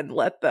people and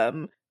let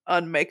them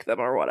unmake them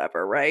or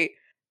whatever, right?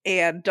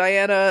 And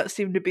Diana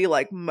seemed to be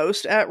like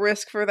most at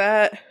risk for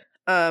that.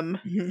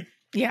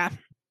 Yeah.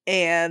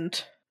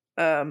 And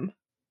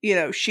you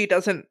know, she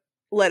doesn't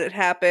let it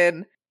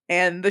happen,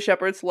 and the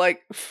shepherd's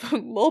like,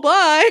 well,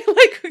 bye,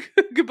 like,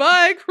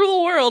 goodbye,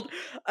 cruel world.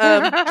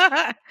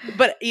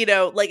 But you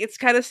know, like, it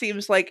kind of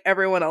seems like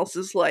everyone else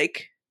is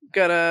like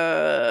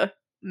gonna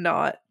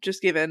not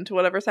just give in to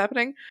whatever's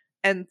happening,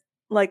 and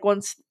like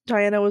once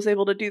Diana was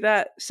able to do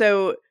that,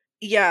 so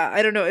yeah,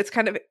 I don't know, it's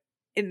kind of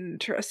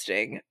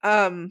interesting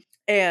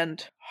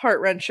and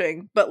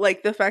heart-wrenching, but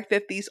like the fact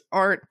that these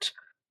aren't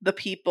the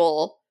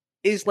people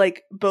is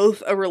like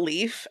both a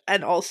relief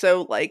and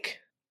also like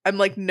I'm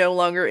like no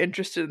longer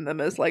interested in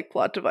them as like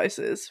plot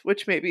devices,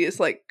 which maybe is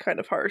like kind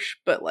of harsh,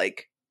 but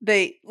like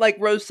they, like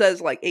Rose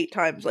says like 8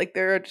 times, like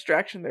they're a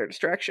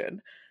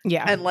distraction.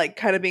 Yeah. And like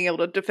kind of being able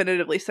to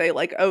definitively say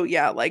like, oh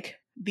yeah, like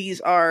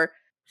these are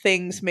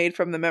things made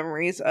from the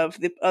memories of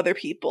the other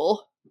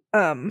people,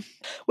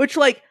 which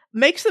like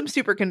makes them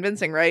super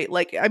convincing, right?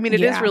 Like, I mean,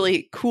 it is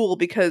really cool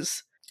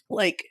because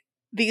like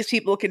these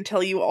people can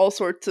tell you all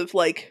sorts of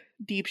like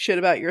deep shit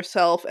about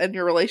yourself and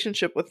your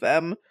relationship with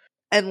them,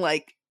 and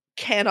like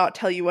cannot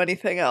tell you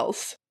anything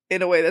else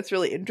in a way that's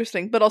really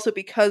interesting, but also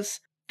because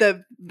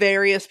the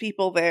various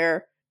people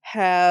there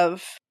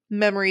have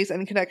memories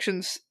and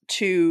connections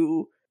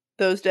to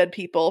those dead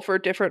people for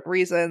different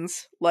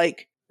reasons,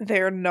 like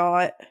they're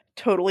not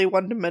totally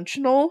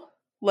one-dimensional.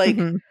 Like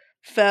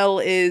Fell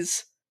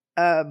is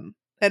an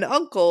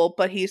uncle,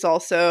 but he's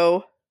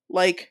also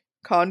like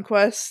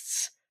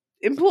Conquest's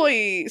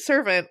employee,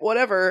 servant,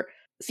 whatever,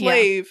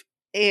 slave,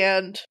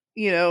 and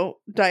you know,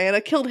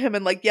 Diana killed him,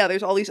 and like, yeah,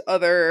 there's all these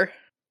other,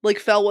 like,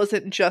 Fell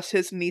wasn't just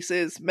his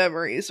niece's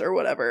memories or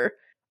whatever,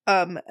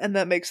 and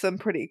that makes them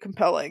pretty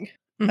compelling.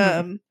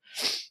 Yeah,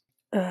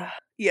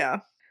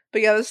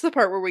 but yeah, this is the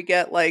part where we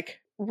get like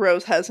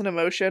Rose has an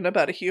emotion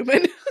about a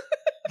human.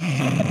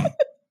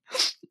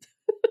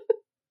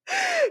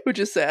 Which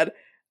is sad.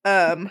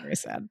 Very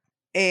sad.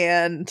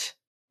 And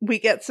we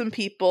get some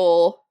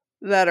people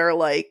that are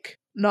like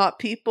not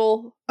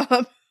people.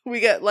 We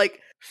get like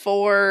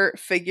 4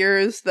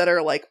 figures that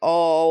are like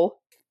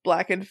all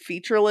black and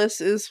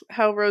featureless is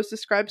how Rose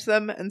describes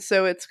them. And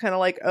so it's kind of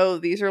like, oh,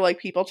 these are like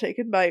people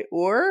taken by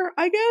Ur,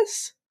 I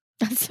guess.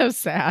 That's so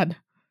sad.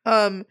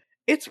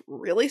 It's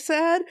really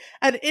sad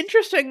and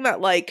interesting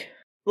that like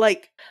I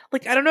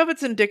don't know if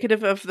it's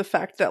indicative of the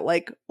fact that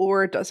like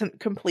Ur doesn't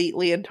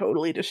completely and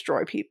totally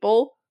destroy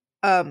people.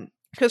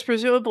 Because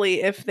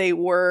presumably if they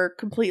were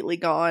completely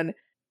gone,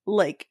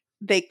 like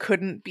they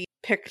couldn't be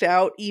picked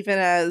out even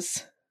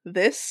as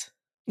this.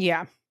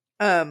 Yeah.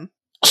 Sorry.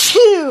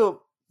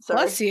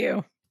 Bless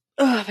you.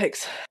 Oh,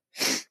 thanks.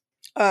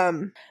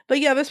 But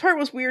yeah, this part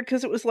was weird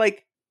because it was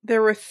like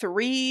there were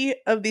 3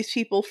 of these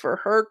people for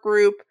her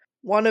group,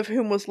 one of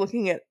whom was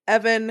looking at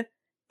Evan,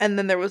 and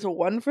then there was a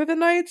 1 for the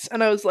Knights,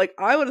 and I was like,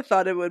 I would have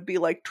thought it would be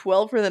like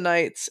 12 for the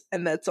Knights,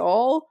 and that's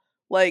all.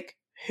 Like,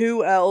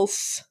 who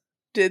else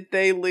did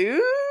they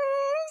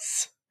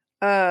lose?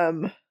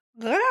 I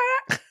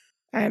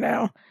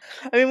know.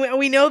 I mean,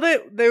 we know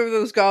that there were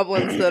those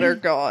goblins that are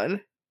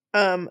gone.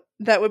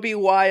 That would be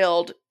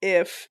wild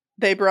if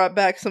they brought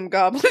back some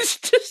goblins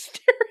to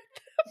stare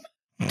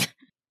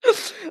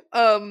at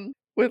them.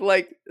 With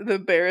like the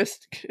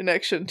barest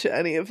connection to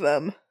any of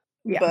them.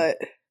 Yeah. But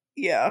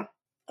yeah.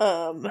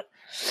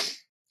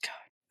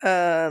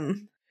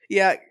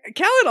 Yeah,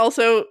 Callan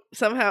also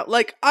somehow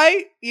like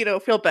I,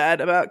 feel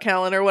bad about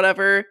Callan or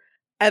whatever.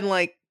 And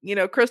like,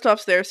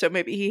 Kristoff's there, so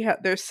maybe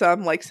there's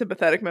some like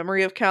sympathetic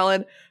memory of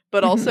Callan,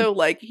 but also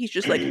like he's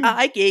just like,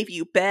 I gave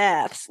you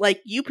baths,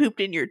 like you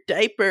pooped in your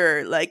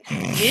diaper, like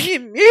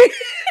it's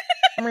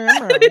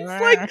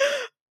like,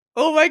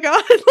 oh my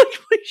god, like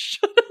please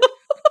shut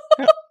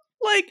up.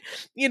 Like,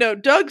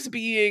 Doug's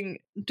being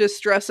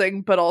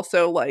distressing, but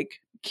also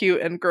like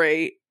cute and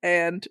great,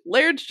 and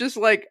Laird's just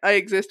like, I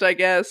exist, I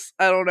guess.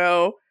 I don't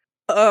know.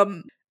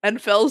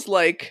 And Fell's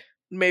like,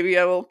 maybe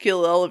I will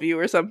kill all of you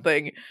or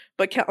something.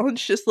 But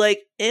Callan's just like,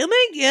 oh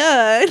my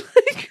god,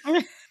 like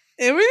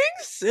everything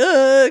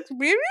sucks.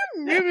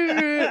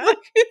 Like,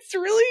 it's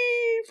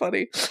really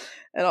funny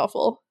and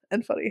awful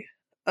and funny.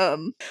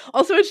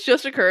 Also, it's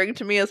just occurring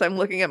to me as I'm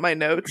looking at my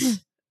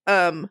notes,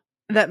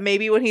 that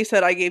maybe when he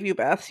said I gave you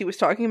baths, he was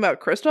talking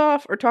about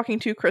Kristoff or talking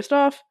to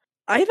Kristoff.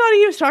 I thought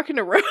he was talking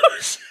to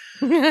Rose.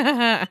 And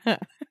I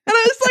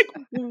was like,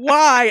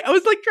 why? I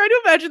was like trying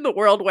to imagine the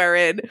world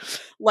wherein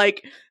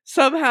like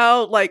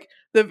somehow like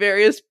the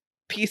various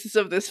pieces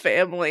of this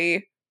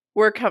family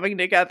were coming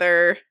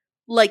together.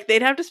 Like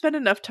they'd have to spend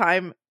enough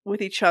time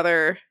with each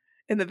other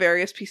in the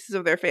various pieces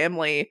of their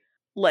family,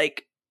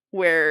 like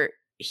where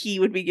he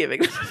would be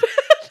giving them a bath.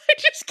 I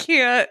just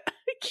can't.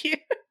 I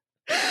can't.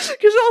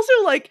 Because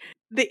also like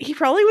he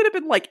probably would have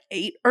been like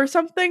 8 or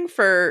something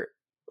for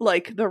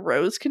like the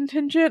Rose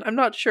contingent. I'm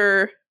not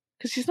sure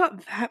because he's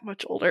not that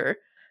much older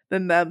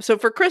than them. So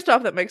for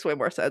Kristoff, that makes way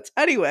more sense.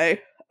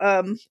 Anyway,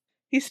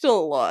 he's still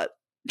a lot.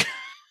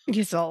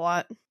 He's still a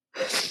lot.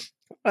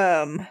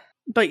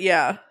 But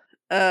yeah,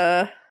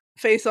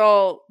 Face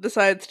All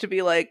decides to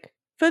be like,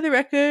 for the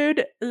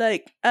record,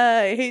 like,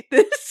 I hate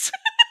this.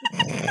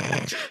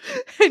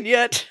 And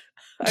yet,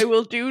 I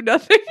will do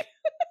nothing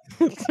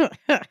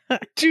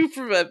to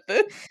prevent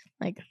this.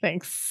 Like,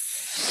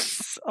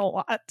 thanks a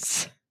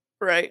lot.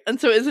 Right. And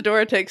so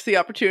Isadora takes the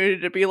opportunity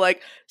to be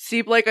like,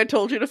 see, Blake, I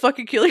told you to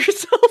fucking kill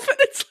yourself. And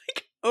it's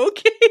like,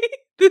 okay,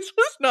 this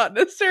was not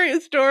necessary,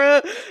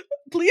 Isadora.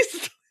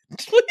 Please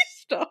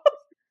stop.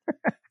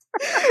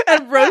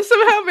 And Rose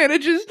somehow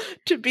manages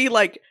to be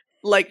like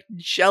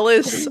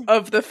jealous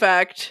of the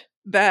fact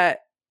that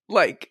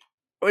like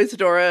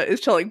Isadora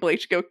is telling Blake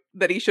to go,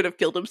 that he should have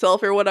killed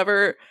himself or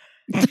whatever.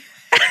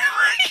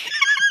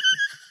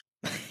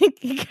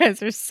 You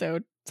guys are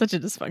such a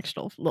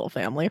dysfunctional little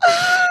family.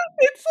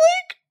 It's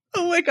like,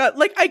 oh my god,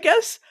 like I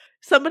guess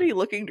somebody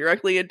looking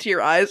directly into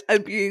your eyes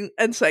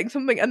and saying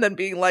something and then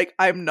being like,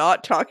 I'm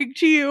not talking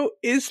to you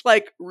is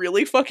like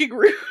really fucking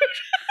rude.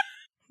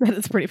 That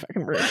is pretty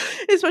fucking rude.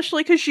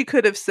 Especially because she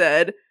could have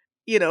said,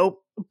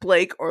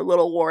 Blake or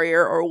Little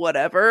Warrior or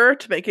whatever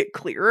to make it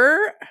clearer.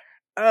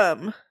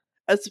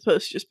 As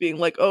opposed to just being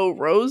like, oh,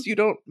 Rose, you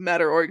don't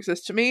matter or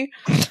exist to me.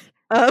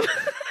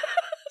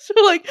 So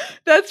like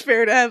that's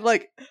fair to have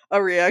like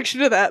a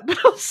reaction to that,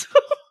 but also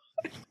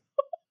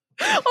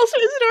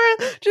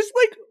Isadora just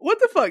like, what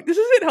the fuck? This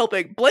isn't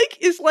helping. Blake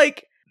is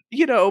like,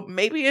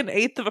 maybe an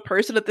 1/8 of a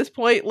person at this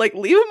point. Like,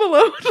 leave him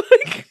alone.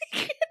 Like,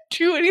 he can't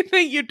do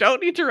anything. You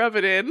don't need to rub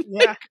it in.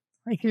 Yeah.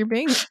 Like you're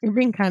being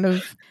kind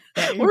of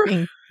you're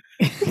being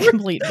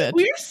complete bitch.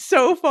 We're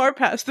so far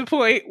past the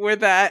point where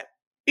that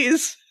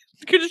is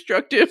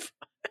constructive.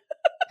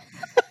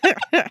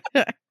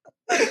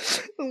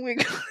 Oh my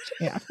god.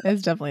 Yeah,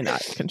 it's definitely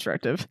not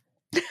constructive.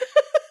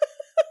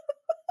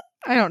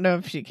 I don't know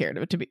if she cared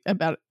if it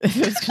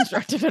was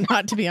constructive or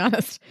not, to be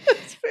honest.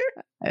 That's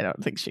fair. I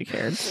don't think she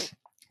cared.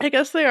 I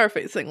guess they are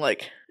facing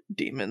like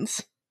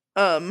demons.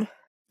 Yeah,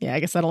 I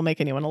guess that'll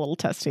make anyone a little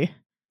testy.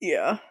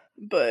 Yeah,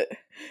 but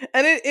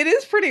and it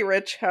is pretty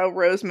rich how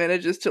Rose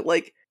manages to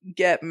like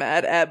get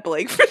mad at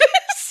Blake for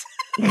this.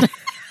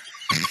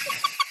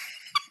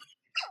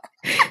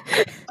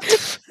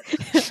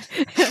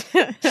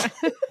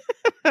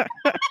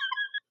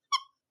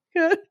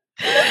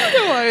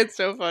 it's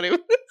so funny.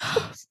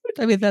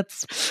 I mean,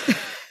 that's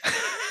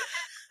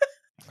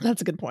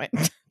a good point.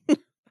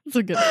 That's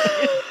a good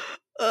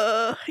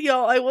point.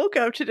 Y'all, I woke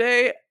up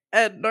today,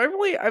 and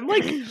normally I'm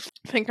like, I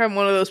think I'm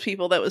one of those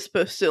people that was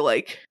supposed to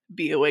like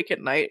be awake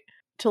at night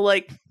to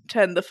like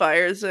tend the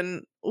fires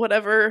and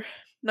whatever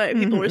night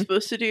people were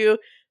supposed to do.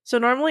 So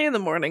normally in the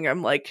morning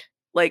I'm like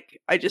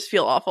I just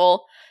feel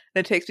awful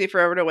and it takes me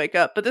forever to wake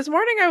up. But this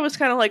morning I was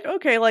kind of like,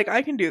 okay, like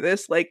I can do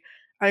this. Like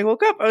I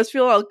woke up, I was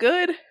feeling all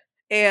good,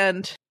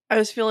 and I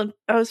was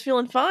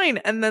feeling fine.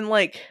 And then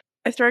like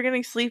I started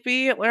getting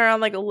sleepy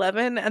around like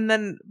 11, and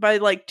then by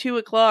like 2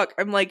 o'clock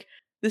I'm like,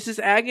 this is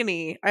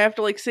agony. I have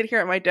to like sit here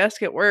at my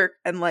desk at work,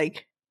 and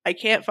like I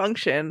can't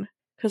function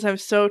because I'm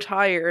so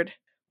tired,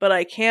 but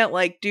I can't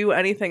like do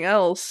anything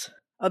else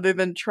other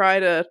than try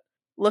to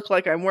look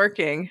like I'm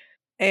working.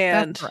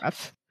 And that's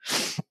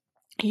rough.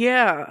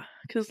 Yeah,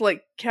 because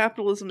like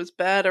capitalism is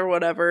bad or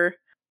whatever.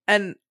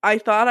 And I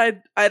thought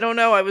I don't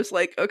know, I was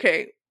like,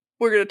 okay,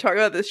 we're going to talk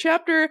about this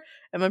chapter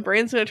and my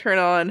brain's going to turn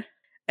on,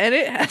 and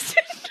it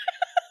hasn't.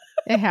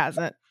 It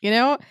hasn't. You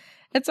know,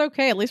 it's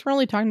okay. At least we're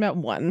only talking about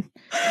one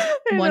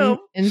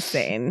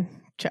insane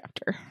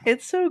chapter.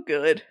 It's so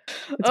good.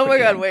 Oh my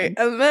god, wait.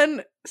 And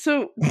then,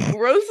 so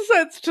Rose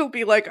decides to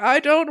be like, I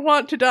don't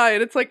want to die.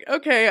 And it's like,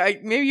 okay,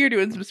 maybe you're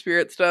doing some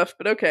spirit stuff,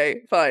 but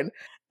okay, fine.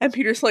 And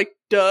Peter's like,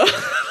 duh.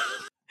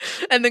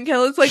 And then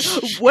Kellen's like,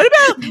 what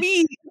about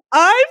me?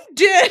 I'm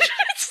dead.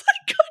 It's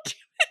like, god damn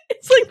it.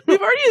 It's like, we've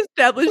already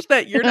established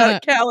that you're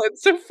not Callan,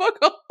 so fuck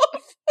off.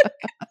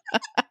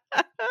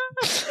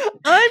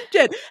 I'm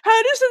dead.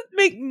 How does it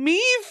make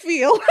me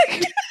feel?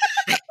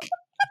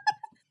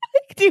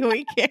 Do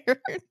we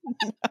care?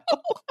 No.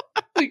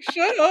 Like,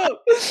 shut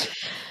up.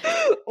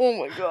 Oh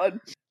my god.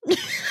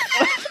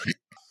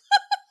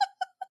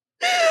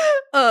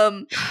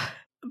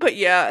 But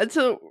yeah, and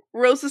so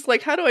Rose is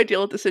like, how do I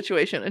deal with the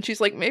situation? And she's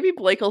like, maybe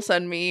Blake will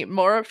send me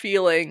more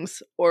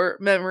feelings or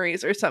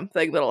memories or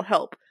something that'll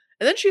help.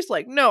 And then she's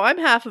like, no, I'm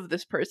half of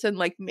this person.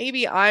 Like,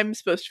 maybe I'm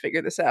supposed to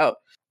figure this out.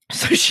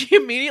 So she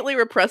immediately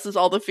represses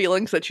all the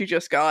feelings that she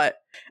just got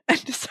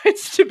and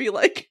decides to be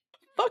like,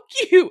 fuck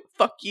you,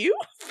 fuck you,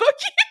 fuck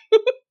you,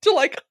 to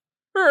like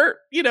her,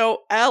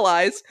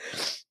 allies.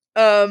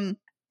 And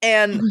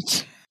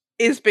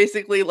is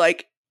basically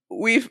like,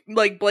 we've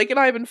like, Blake and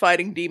I have been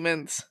fighting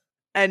demons,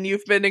 and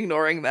you've been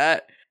ignoring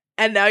that,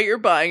 and now you're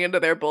buying into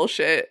their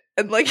bullshit,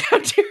 and like, how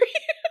dare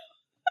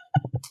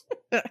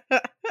you?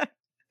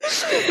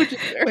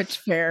 Which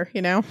fair,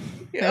 Yeah.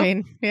 I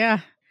mean, yeah.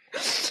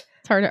 It's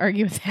hard to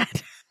argue with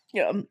that.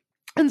 Yeah.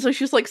 And so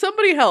she's like,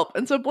 somebody help.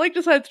 And so Blake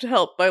decides to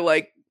help by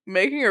like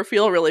making her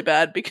feel really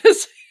bad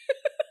because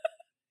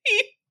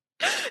he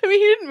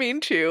didn't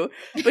mean to,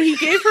 but he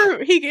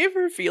gave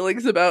her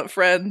feelings about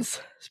friends,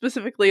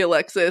 specifically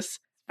Alexis.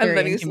 And Very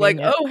then he's like,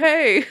 oh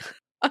hey,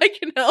 I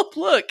can help.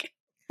 Look.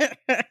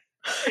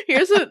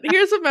 Here's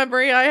a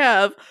memory I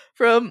have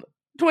from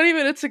 20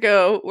 minutes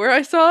ago where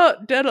I saw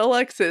dead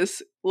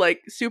Alexis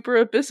like super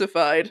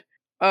abyssified.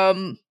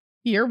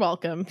 You're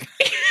welcome.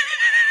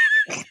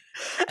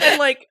 And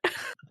like,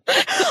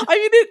 I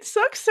mean, it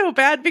sucks so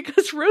bad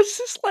because Rose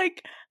is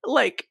like,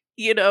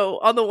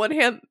 on the one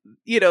hand,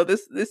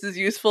 this is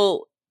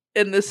useful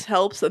and this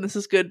helps and this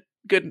is good,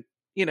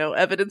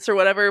 evidence or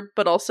whatever,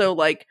 but also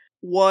like,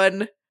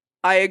 one,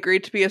 I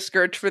agreed to be a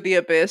scourge for the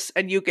Abyss,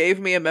 and you gave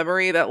me a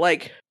memory that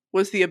like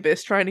was the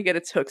Abyss trying to get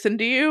its hooks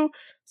into you,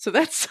 so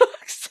that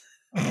sucks.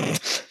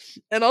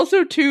 And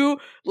also, two,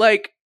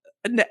 like,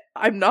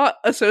 I'm not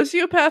a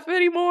sociopath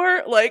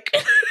anymore. Like,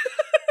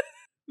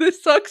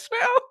 this sucks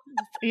now.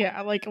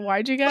 Yeah, like,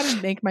 why'd you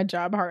gotta make my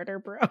job harder,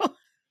 bro?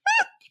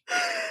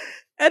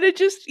 And it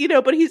just,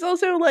 but he's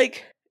also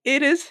like,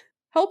 it is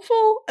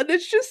helpful, and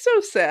it's just so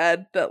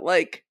sad that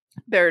like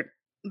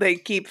they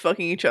keep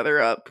fucking each other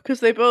up because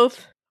they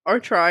both are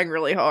trying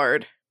really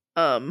hard.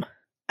 And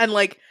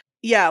like,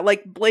 yeah,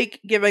 like Blake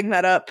giving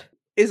that up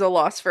is a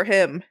loss for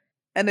him,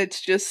 and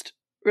it's just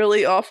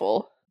really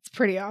awful. It's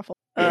pretty awful.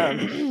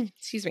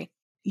 Excuse me.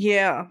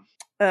 Yeah.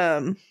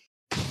 But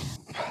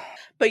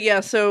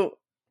yeah, so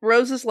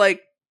Rose is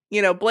like,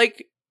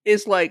 Blake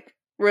is like,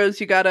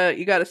 Rose, you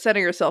gotta center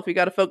yourself. You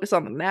gotta focus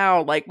on the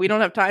now. Like, we don't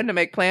have time to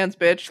make plans,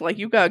 bitch. Like,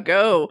 you gotta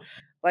go.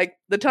 Like,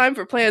 the time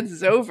for plans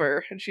is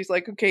over. And she's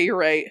like, okay, you're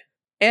right.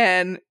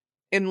 And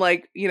in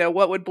like,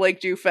 what would Blake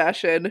do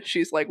fashion,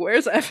 she's like,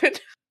 where's Evan?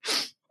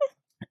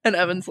 And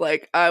Evan's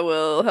like, I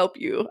will help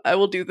you. I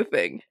will do the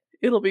thing.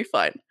 It'll be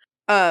fine.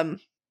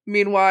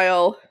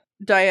 Meanwhile,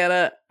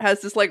 Diana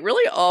has this like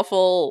really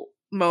awful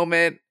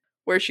moment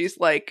where she's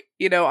like,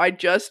 I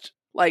just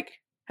like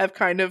have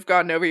kind of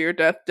gotten over your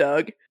death,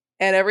 Doug,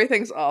 and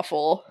everything's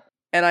awful,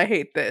 and I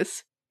hate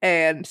this.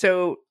 And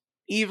so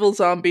evil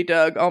zombie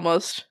Doug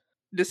almost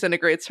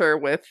disintegrates her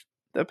with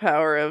the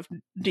power of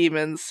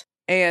demons,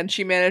 and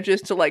she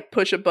manages to like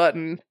push a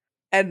button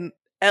and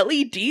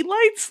LED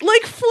lights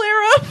like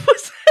flare up.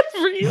 Was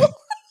that real?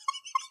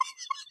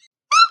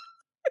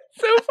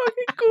 So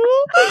fucking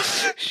cool.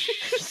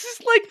 She's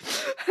just like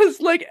has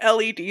like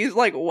LEDs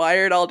like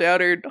wired all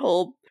down her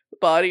whole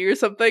body or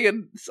something,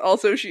 and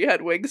also she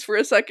had wings for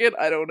a second.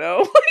 I don't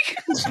know.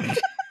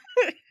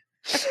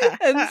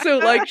 And so,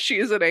 like,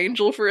 she's an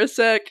angel for a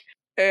sec,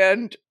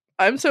 and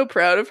I'm so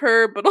proud of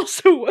her, but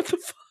also, what the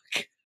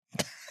fuck?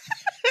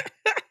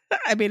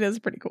 I mean, it's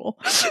pretty cool.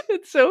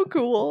 It's so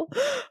cool.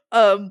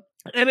 And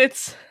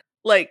it's,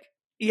 like,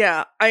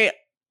 yeah, I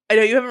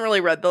know you haven't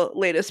really read the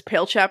latest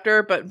Pale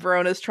chapter, but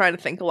Verona's trying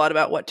to think a lot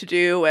about what to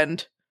do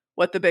and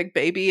what the big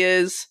baby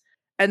is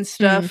and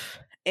stuff.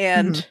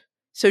 And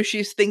so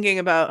she's thinking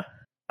about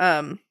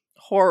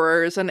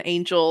horrors and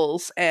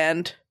angels,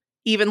 and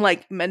even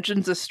like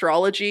mentions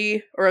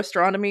astronomy for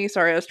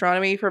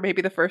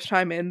maybe the first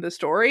time in the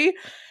story.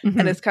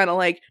 And it's kind of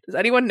like, does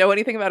anyone know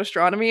anything about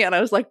astronomy? And I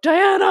was like,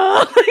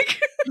 Diana,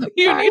 like,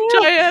 you need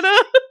Diana.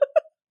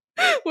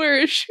 Where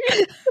is she?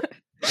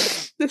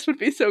 This would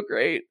be so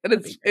great.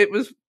 And it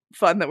was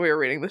fun that we were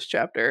reading this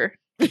chapter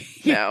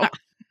now.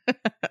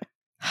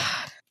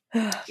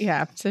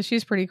 Yeah, so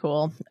she's pretty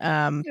cool.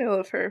 I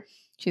love her.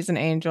 She's an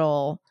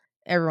angel.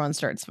 Everyone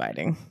starts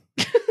fighting.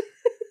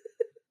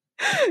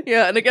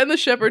 Yeah, and again, the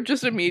shepherd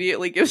just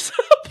immediately gives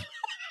up.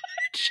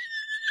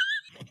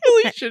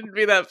 Really shouldn't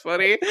be that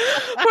funny.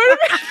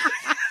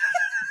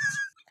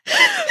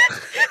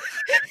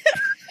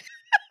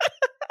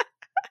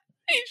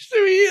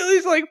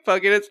 He's like,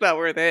 fuck it, it's not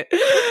worth it.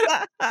 And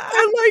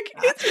like,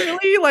 it's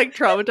really like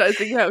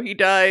traumatizing how he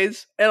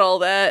dies and all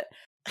that.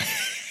 Part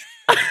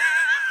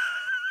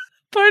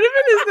of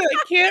it is that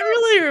I can't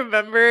really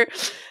remember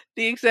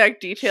the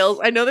exact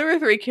details. I know there were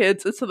 3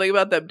 kids. It's something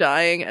about them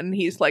dying, and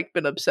he's like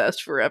been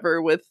obsessed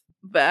forever with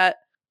that.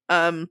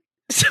 So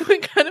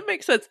it kind of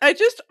makes sense. I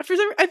think I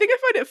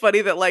find it funny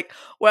that like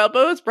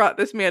Wildbow has brought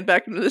this man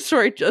back into the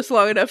story just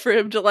long enough for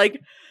him to like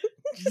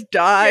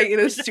die in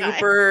a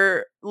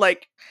super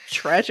like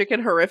tragic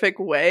and horrific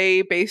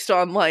way based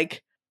on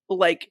like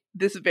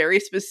this very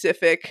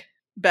specific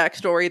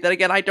backstory that,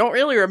 again, I don't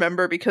really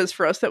remember because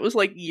for us that was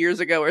like years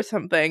ago or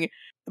something,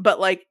 but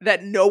like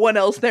that no one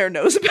else there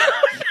knows about.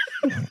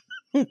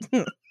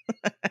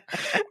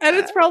 And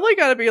it's probably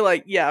gotta be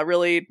like, yeah,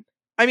 really,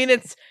 I mean,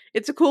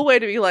 it's a cool way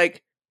to be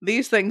like,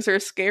 these things are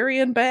scary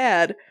and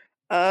bad,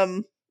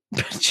 but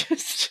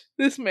just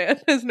this man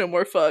has no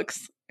more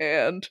fucks.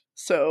 And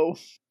so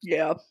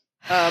yeah,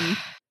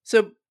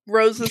 so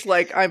Rose is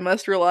like, I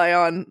must rely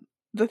on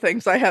the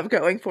things I have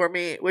going for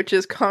me, which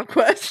is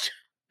conquest.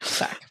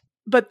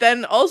 But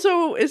then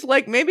also is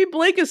like, maybe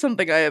Blake is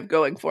something I have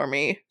going for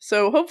me.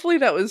 So hopefully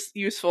that was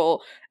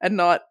useful and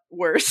not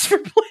worse for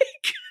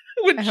Blake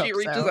when she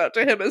reaches out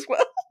to him as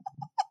well.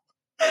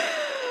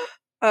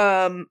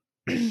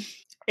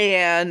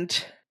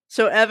 And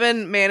so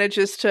Evan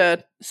manages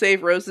to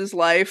save Rose's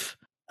life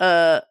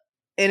in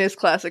his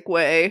classic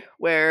way,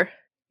 where,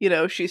 you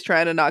know, she's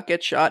trying to not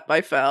get shot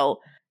by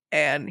Fel,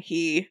 and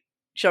he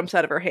jumps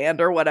out of her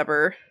hand or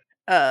whatever,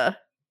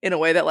 in a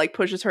way that like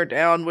pushes her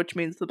down, which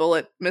means the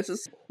bullet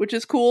misses, which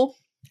is cool.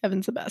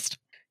 Evan's the best.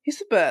 He's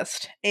the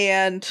best.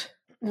 And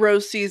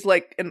Rose sees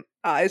like an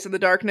eyes in the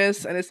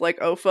darkness and is like,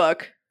 oh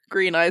fuck,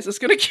 Green Eyes is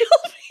gonna kill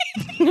me.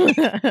 And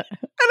I'm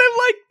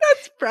like,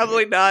 that's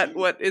probably not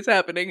what is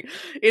happening.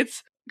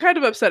 It's kind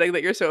of upsetting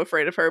that you're so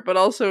afraid of her, but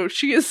also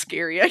she is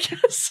scary, I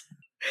guess.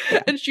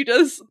 Yeah. And she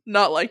does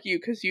not like you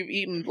because you've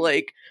eaten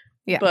Blake.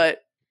 Yeah. But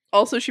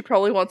also she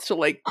probably wants to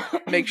like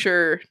make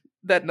sure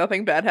that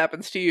nothing bad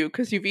happens to you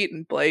because you've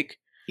eaten Blake.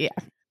 Yeah.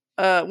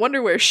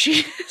 Wonder where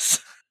she is.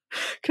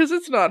 Because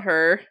it's not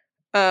her.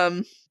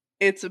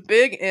 It's a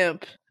big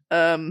imp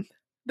that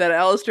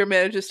Alistair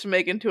manages to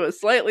make into a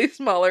slightly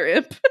smaller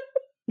imp.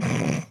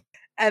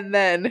 And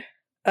then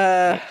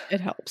it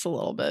helps a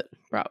little bit,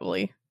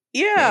 probably.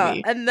 Yeah.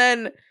 Maybe. And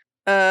then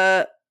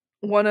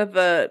one of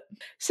the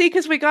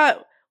because we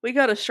got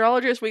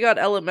astrologers, we got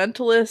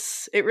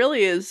elementalists. It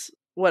really is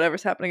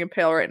whatever's happening in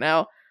Pale right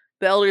now.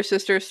 The elder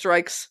sister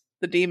strikes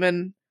the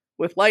demon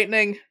with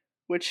lightning,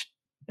 which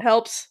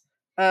helps.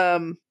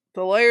 The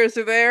lawyers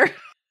are there.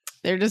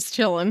 They're just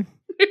chilling.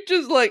 They're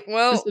just like,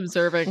 well, just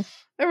observing.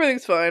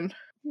 Everything's fine.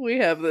 We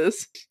have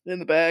this in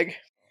the bag.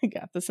 We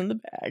got this in the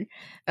bag.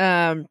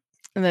 And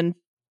then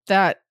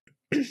that,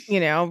 you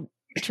know,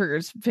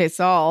 triggers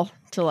Faisal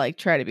to like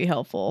try to be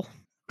helpful.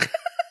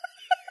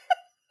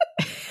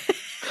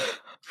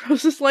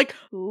 Rose is like,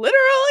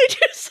 literally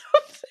do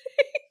something.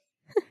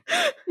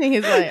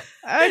 He's like,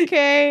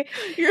 okay.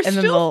 You're and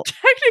still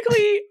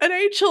technically an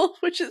angel,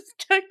 which is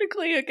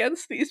technically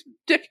against these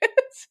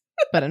dickheads.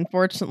 But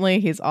unfortunately,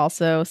 he's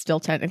also still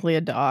technically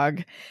a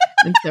dog.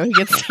 And so he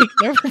gets taken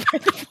over by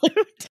the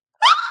flute.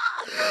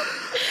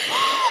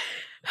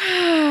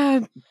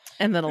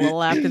 And then a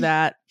little after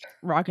that,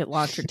 rocket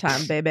launcher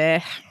time,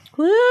 baby.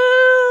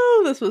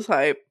 Woo! This was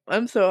hype.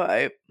 I'm so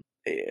hype.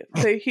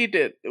 We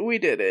did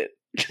it.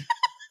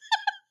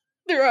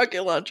 The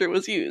rocket launcher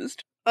was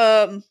used.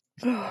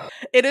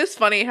 It is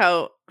funny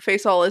how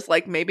Faisal is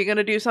like maybe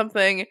gonna do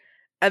something,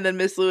 and then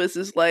Miss Lewis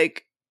is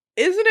like,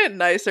 isn't it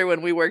nicer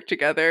when we work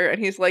together?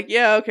 And he's like,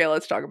 yeah, okay,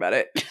 let's talk about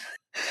it.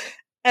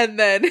 And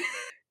then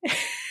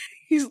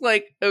he's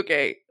like,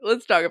 okay,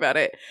 let's talk about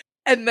it.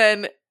 And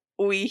then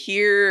we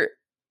hear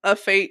a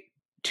Fate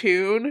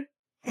tune,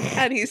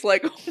 and he's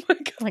like, oh my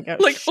god, Like, oh,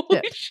 like shit.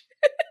 holy shit.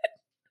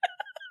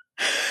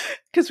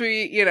 Because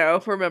we,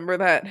 remember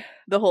that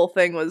the whole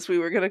thing was we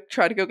were going to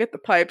try to go get the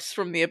pipes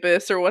from the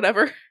abyss or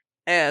whatever.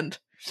 And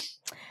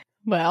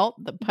Well,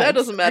 the pipes that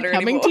doesn't matter are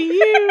coming anymore. to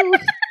you.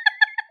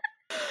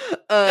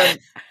 And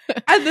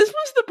this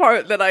was the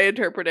part that I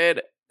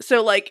interpreted.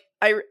 So, like,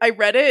 I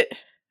read it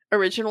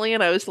originally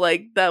and I was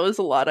like, that was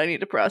a lot I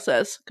need to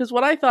process. Because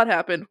what I thought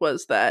happened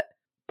was that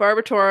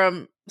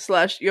Barbatorum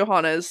 /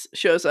 Johannes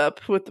shows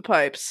up with the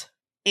pipes,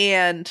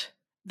 and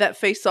that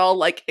Faisal,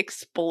 like,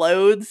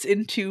 explodes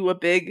into a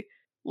big,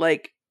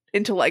 like,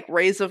 into, like,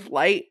 rays of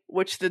light,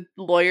 which the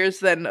lawyers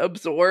then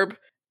absorb,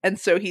 and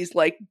so he's,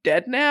 like,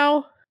 dead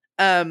now.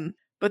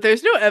 But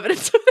there's no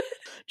evidence of it.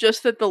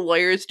 Just that the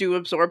lawyers do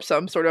absorb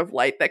some sort of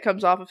light that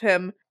comes off of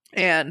him,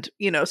 and,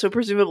 so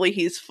presumably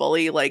he's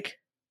fully, like,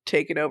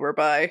 taken over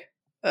by,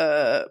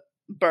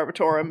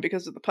 Barbatorum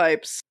because of the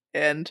pipes,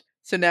 and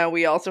so now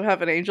we also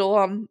have an angel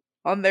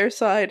on their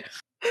side,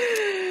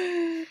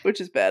 which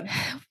is bad.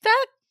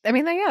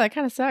 That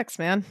kind of sucks,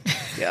 man.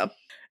 Yeah.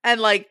 And,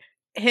 like,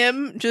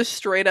 him just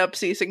straight up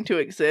ceasing to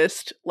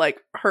exist, like,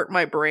 hurt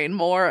my brain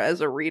more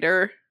as a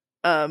reader,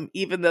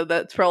 even though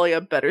that's probably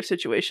a better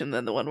situation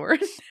than the one we're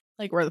in.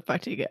 Like, where the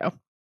fuck do you go?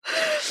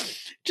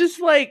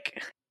 Just,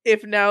 like,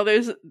 if now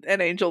there's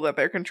an angel that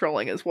they're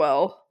controlling as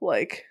well,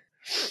 like,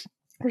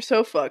 we're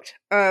so fucked.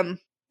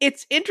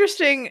 It's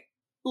interesting,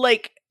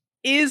 like,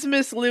 is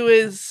Miss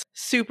Lewis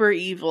super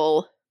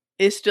evil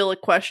is still a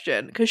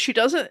question, because she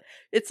doesn't,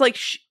 it's like,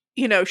 she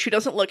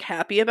doesn't look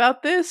happy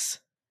about this,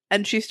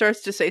 and she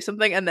starts to say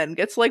something and then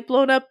gets, like,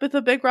 blown up with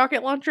a big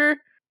rocket launcher.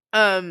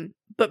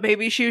 But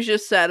maybe she was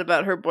just sad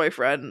about her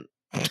boyfriend,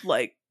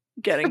 like,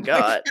 getting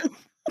got.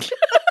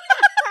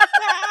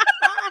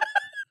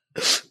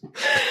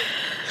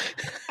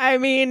 I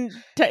mean,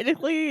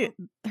 technically,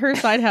 her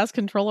side has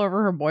control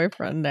over her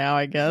boyfriend now,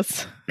 I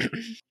guess.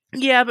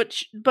 Yeah,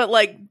 but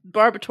like,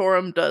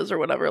 Barbatorum does or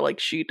whatever,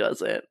 like, she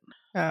doesn't.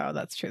 Oh,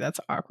 that's true.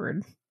 That's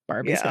awkward.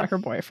 Barbie's got her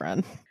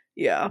boyfriend.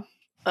 Yeah.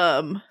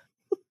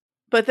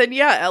 But then,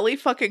 yeah, Ellie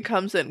fucking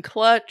comes in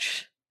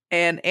clutch,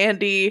 and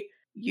Andy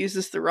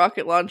uses the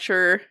rocket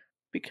launcher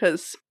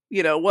because,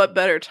 what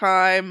better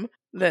time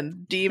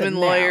than demon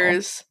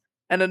lawyers?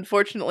 And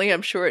unfortunately,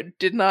 I'm sure it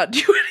did not do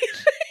anything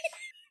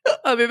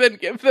other than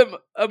give them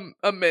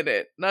a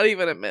minute. Not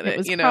even a minute, It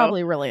was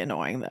probably really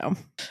annoying, though.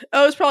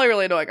 Oh, it was probably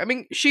really annoying. I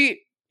mean,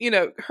 she,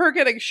 her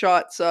getting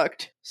shot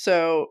sucked,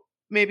 so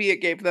maybe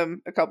it gave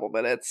them a couple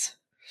minutes.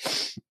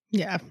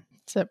 Yeah.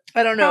 So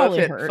I don't know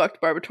if it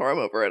fucked Barbatorum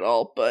over at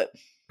all, but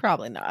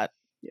probably not.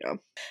 Yeah.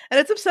 And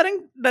it's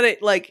upsetting that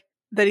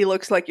that he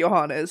looks like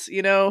Johannes,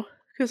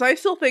 because I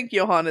still think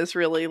Johannes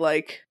really,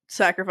 like,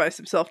 sacrificed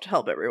himself to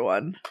help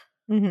everyone.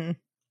 Mm-hmm.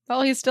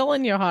 Well, he's still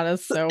in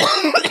Johannes, so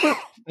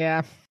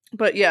yeah.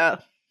 But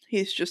yeah,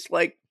 he's just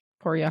like,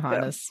 poor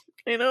Johannes.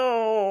 Yeah. I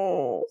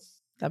know.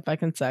 That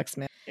fucking sucks,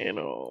 man. I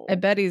know. I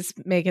bet he's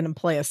making him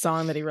play a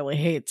song that he really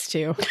hates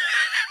too.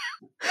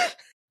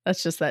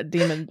 That's just that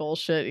demon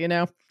bullshit,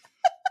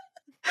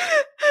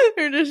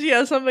 Or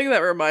just, something that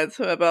reminds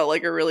him about,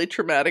 like, a really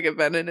traumatic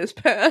event in his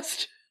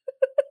past.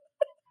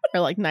 Or,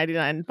 like,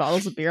 99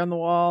 bottles of beer on the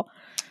wall.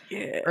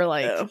 Yeah. Or,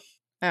 like,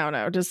 I don't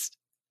know, just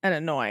an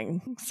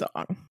annoying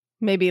song.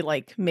 Maybe,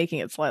 like, making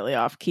it slightly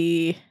off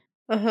key.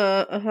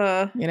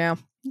 Just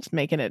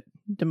making it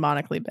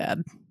demonically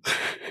bad.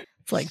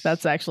 It's like,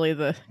 that's actually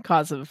the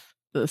cause of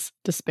this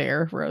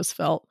despair Rose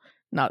felt.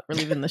 Not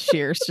really even the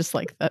shears, just,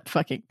 like, that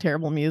fucking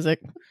terrible music.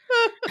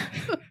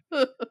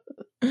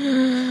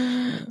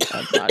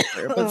 That's not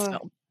true, but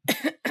still.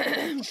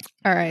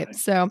 All right,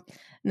 so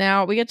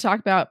now we get to talk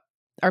about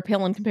our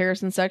Pale in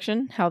comparison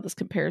section, how this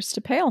compares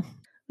to Pale.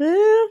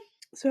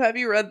 So have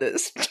you read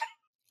this?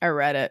 I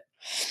read it.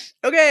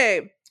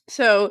 Okay,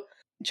 so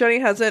Jenny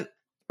hasn't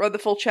read the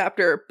full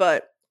chapter,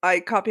 but I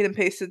copied and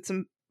pasted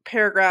some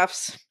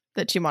paragraphs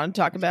that you want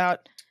to talk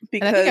about.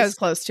 Because and I think I was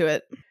close to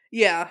it.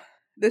 Yeah,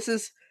 this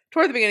is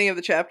toward the beginning of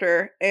the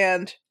chapter,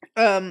 and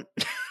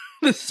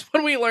this is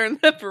when we learn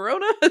that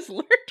Verona has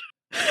learned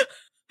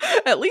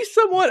at least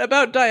somewhat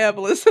about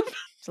diabolism.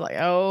 It's like,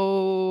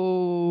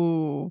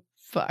 oh,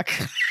 fuck.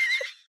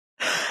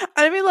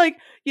 I mean, like,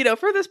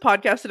 for this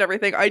podcast and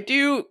everything, I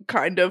do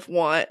kind of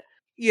want,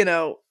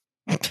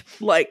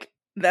 like,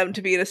 them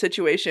to be in a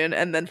situation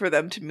and then for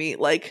them to meet,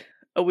 like,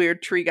 a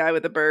weird tree guy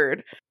with a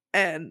bird,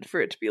 and for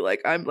it to be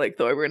like, I'm Blake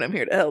Thorburn, I'm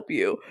here to help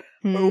you,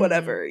 or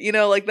whatever.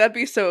 Like, that'd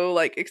be so,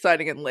 like,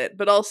 exciting and lit.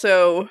 But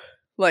also,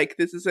 like,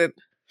 this isn't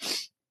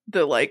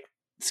the, like,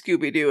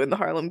 Scooby-Doo and the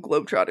Harlem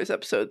Globetrotters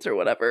episodes or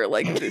whatever.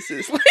 Like, this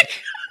is,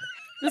 like...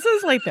 This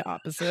is, like, the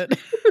opposite.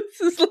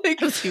 This is, like...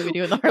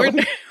 Scooby-Doo and the Harlem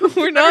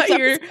we're not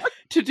here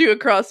to do a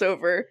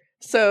crossover.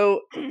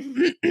 So...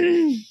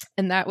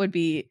 And that would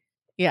be,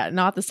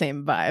 not the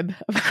same vibe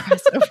of a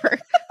crossover.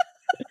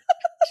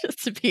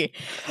 Just to be,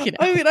 I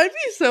mean, I'd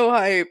be so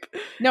hype.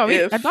 No,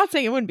 I'm not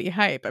saying it wouldn't be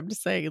hype. I'm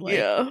just saying, like,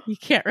 you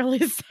can't really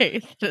say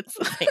that it's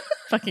the same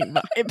fucking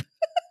vibe.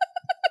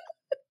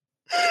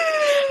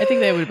 I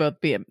think they would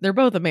both be. They're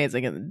both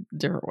amazing in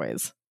different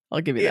ways.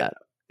 I'll give you that.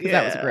 Because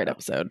that was a great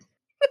episode.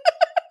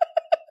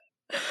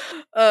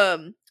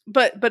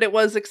 But it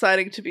was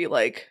exciting to be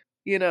like,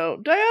 you know,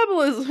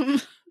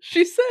 diabolism.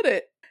 She said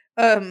it.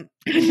 I'm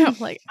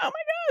like, oh my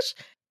gosh.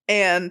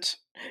 And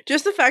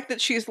just the fact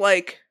that she's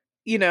like,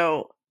 you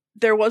know,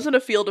 there wasn't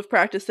a field of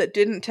practice that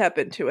didn't tap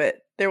into it.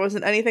 There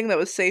wasn't anything that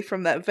was safe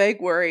from that vague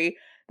worry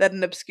that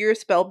an obscure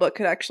spellbook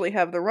could actually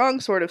have the wrong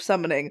sort of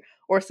summoning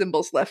or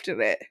symbols left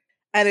in it.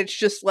 And it's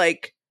just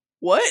like,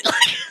 what?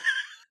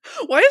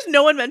 Why has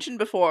no one mentioned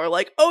before?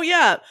 Like, oh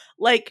yeah,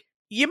 like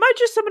you might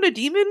just summon a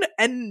demon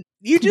and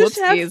you just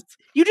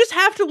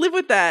have to live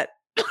with that.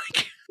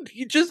 Like,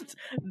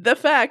 the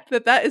fact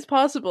that is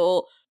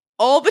possible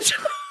all the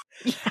time.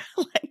 Yeah,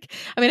 like,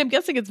 I mean, I'm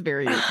guessing it's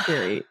very,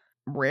 very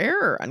rare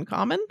or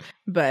uncommon,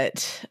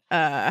 but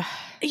yeah,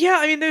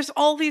 I mean, there's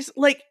all these,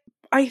 like,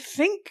 I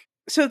think,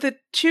 so the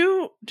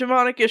two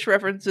demonic-ish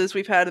references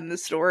we've had in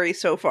this story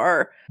so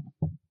far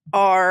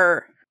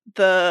are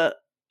the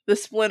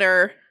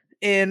splinter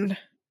in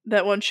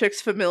that one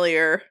chick's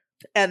familiar,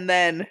 and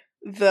then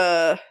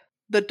the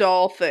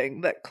doll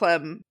thing that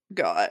Clem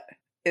got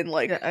in,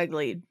 like, the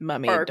ugly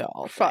mummy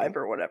doll 5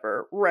 or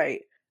whatever,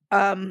 right?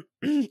 And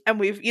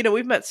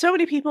we've met so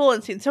many people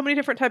and seen so many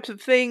different types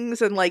of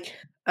things, and like,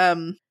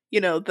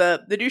 you know,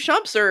 the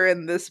Duchamps are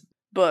in this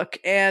book,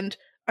 and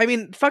I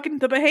mean, fucking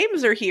the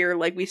Behames are here.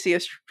 Like, we see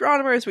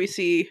astronomers, we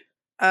see,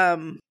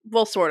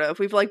 well, sort of.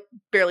 We've like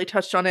barely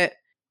touched on it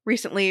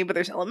recently, but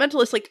there's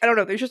elementalists. Like, I don't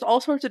know. There's just all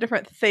sorts of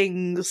different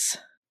things,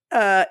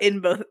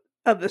 in both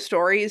of the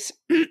stories,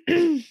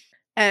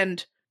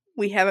 and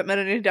we haven't met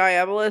any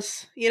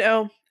Diabolus, you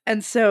know,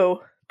 and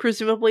so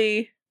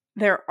presumably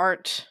there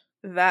aren't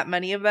that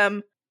many of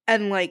them,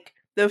 and like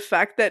the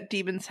fact that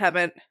demons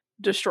haven't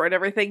destroyed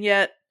everything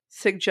yet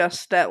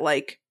suggests that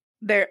like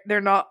they're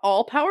not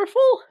all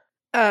powerful.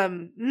 I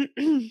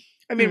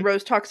mean,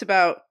 Rose talks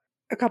about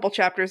a couple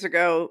chapters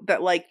ago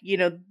that, like, you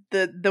know,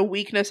 the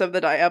weakness of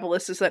the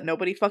Diabolus is that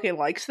nobody fucking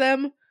likes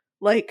them.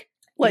 Like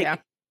yeah.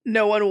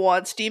 No one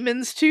wants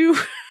demons to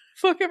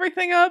fuck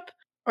everything up,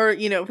 or,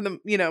 you know, for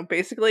them, you know,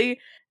 basically,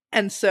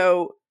 and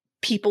so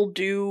people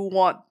do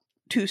want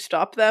to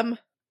stop them.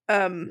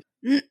 And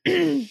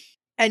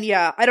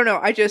yeah, I don't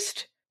know.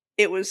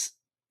 It was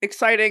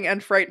exciting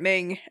and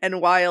frightening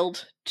and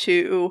wild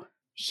to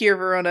hear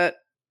Verona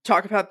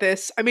talk about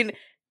this. I mean,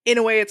 in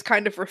a way, it's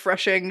kind of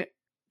refreshing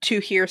to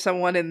hear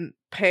someone in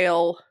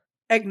Pale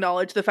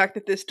acknowledge the fact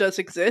that this does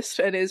exist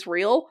and is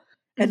real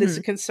and is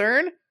a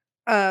concern.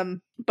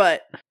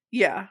 But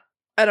yeah,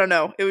 I don't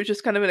know. It was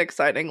just kind of an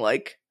exciting,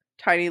 like,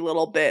 tiny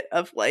little bit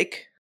of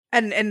like,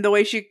 and the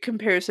way she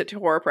compares it to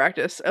horror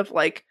practice of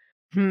like,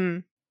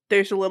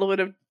 there's a little bit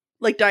of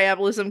like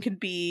diabolism can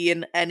be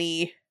in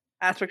any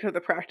aspect of the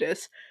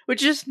practice,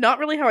 which is not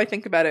really how I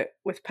think about it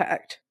with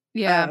Pact.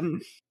 Yeah.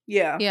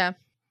 Yeah.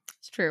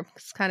 It's true.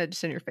 It's kind of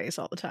just in your face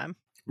all the time.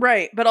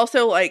 Right. But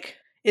also, like,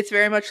 it's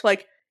very much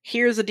like,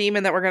 here's a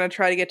demon that we're going to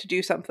try to get to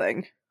do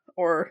something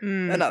or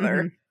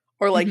another.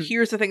 Or like,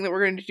 here's the thing that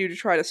we're going to do to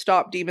try to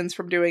stop demons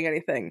from doing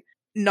anything.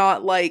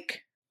 Not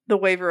like the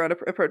way Verona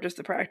approaches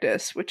the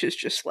practice, which is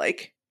just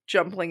like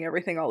jumbling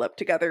everything all up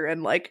together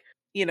and like,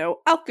 you know,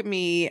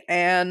 alchemy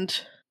and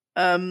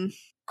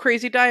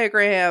crazy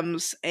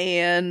diagrams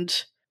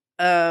and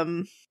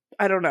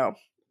I don't know,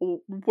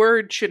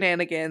 word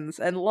shenanigans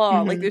and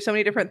law. Like, there's so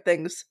many different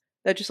things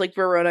that just like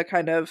Verona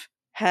kind of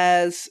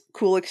has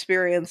cool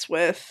experience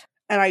with,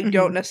 and I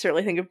don't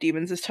necessarily think of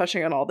demons as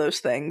touching on all those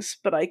things,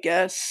 but I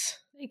guess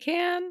they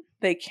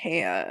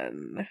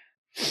can.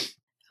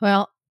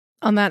 Well,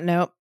 on that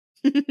note,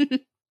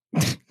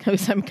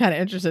 because I'm kind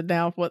of interested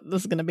now of what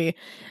this is going to be.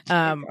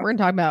 We're going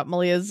to talk about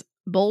Malia's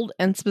bold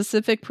and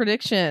specific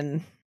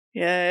prediction.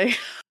 Yay.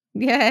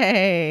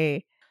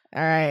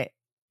 All right.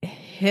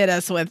 Hit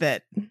us with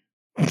it.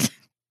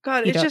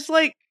 God, it's just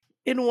like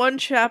in one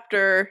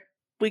chapter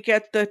we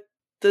get the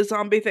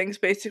zombie things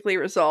basically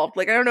resolved.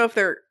 Like, I don't know if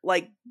they're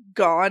like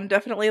gone,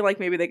 definitely. Like,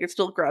 maybe they could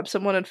still grab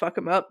someone and fuck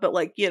them up, but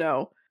like, you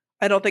know,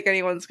 I don't think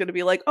anyone's going to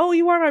be like, oh,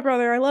 you are my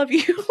brother, I love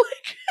you.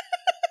 Like,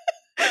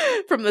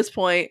 from this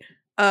point.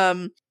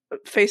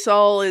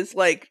 Faisal is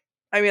like,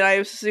 I mean, I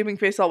was assuming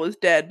Faisal was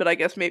dead, but I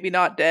guess maybe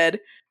not dead.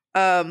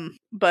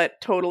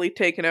 But totally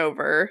taken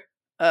over.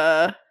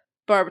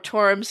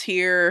 Barbatorum's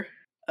here.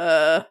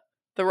 The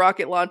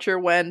rocket launcher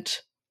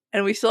went,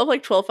 and we still have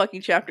like 12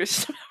 fucking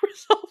chapters to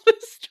resolve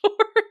this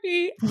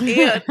story.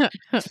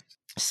 And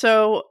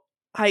so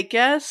I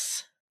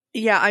guess,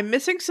 yeah, I'm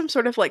missing some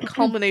sort of like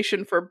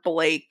culmination for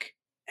Blake,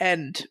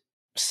 and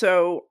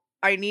so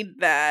I need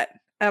that.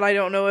 And I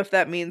don't know if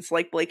that means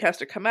like Blake has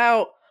to come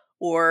out,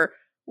 or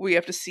we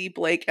have to see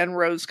Blake and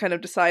Rose kind of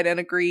decide and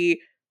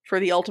agree for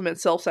the ultimate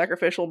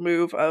self-sacrificial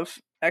move of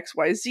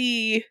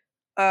XYZ.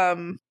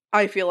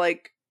 I feel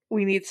like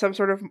we need some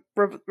sort of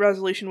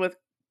resolution with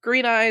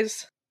Green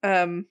Eyes.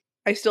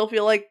 I still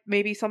feel like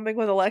maybe something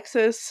with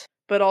Alexis,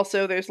 but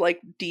also there's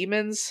like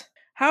demons.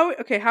 How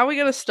are we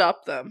gonna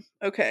stop them?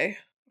 Okay.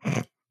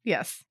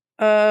 Yes.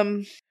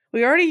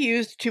 We already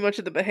used too much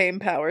of the Bahame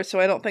power, so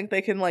I don't think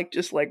they can like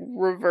just like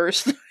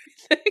reverse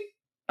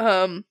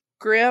everything.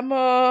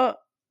 Grandma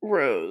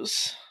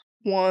Rose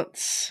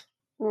wants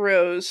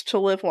Rose to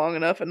live long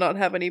enough and not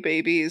have any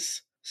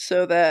babies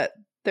so that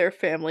their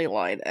family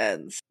line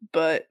ends.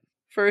 But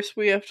first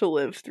we have to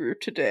live through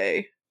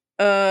today.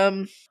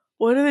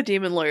 What do the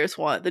demon lawyers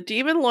want? The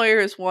demon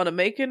lawyers want to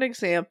make an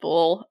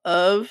example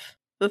of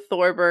the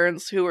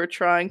Thorburns who are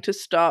trying to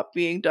stop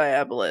being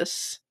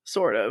Diabolus.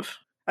 Sort of.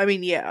 I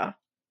mean, yeah.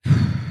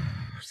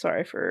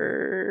 Sorry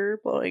for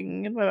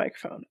blowing in my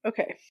microphone.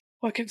 Okay.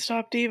 What can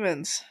stop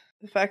demons?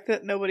 The fact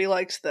that nobody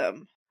likes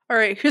them.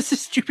 Alright, here's a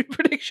stupid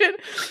prediction.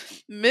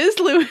 Ms.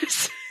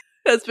 Lewis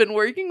has been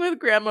working with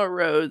Grandma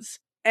Rose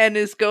and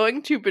is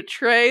going to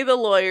betray the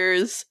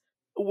lawyers,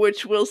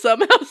 which will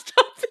somehow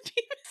stop the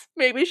demons.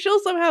 Maybe she'll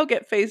somehow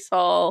get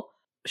Faisal.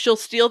 She'll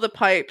steal the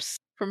pipes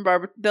from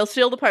They'll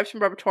steal the pipes from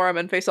Barbatorum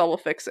and Faisal will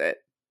fix it.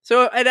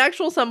 So an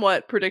actual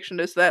somewhat prediction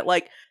is that,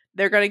 like,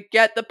 they're gonna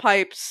get the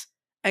pipes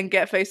and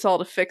get Faisal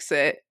to fix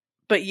it.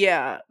 But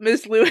yeah,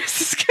 Ms.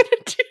 Lewis is gonna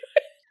do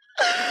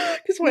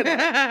it. Because why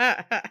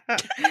not?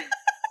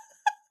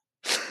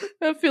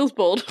 That feels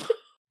bold.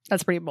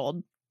 That's pretty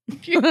bold.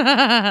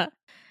 I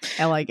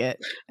like it.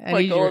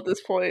 My goal at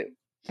this point.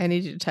 I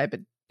need you to type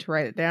it, to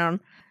write it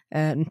down.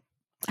 And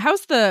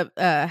how's the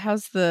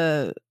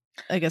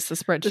I guess the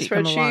spreadsheet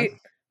coming along?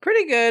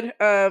 Pretty good.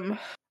 I'm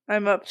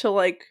up to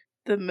like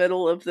the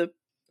middle of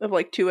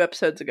like 2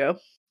 episodes ago.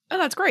 Oh,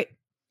 that's great.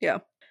 Yeah.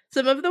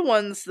 Some of the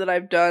ones that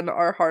I've done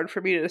are hard for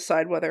me to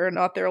decide whether or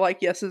not they're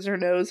like yeses or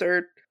nos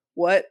or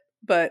what,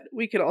 but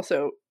we can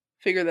also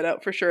figure that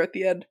out for sure at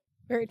the end.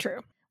 Very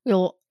true.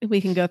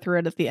 We can go through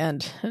it at the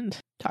end and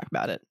talk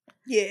about it.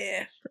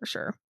 Yeah. For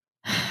sure.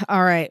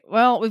 All right.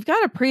 Well, we've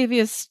got a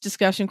previous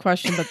discussion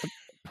question, but the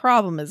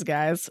problem is,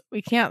 guys,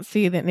 we can't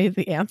see any of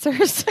the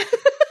answers.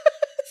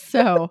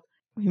 So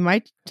we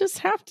might just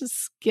have to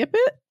skip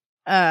it.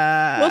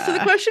 Well, so the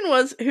question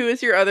was, who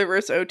is your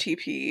Otherverse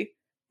OTP?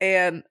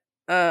 And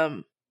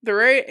the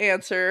right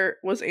answer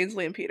was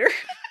Ainsley and Peter.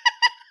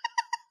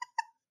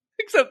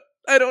 Except,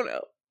 I don't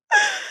know.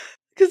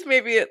 Because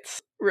maybe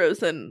it's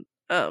Rose and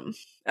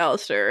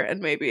Alistair,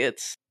 and maybe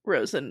it's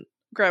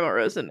Grandma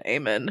Rose and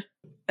Eamon,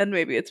 and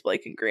maybe it's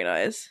Blake and Green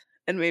Eyes,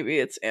 and maybe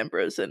it's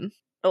Ambrose and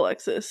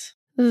Alexis.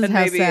 This is and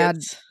how maybe sad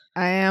it's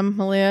I am,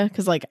 Malia,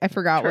 because like I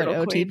forgot Turtle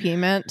what OTP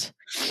meant.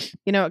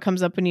 You know what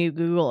comes up when you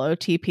Google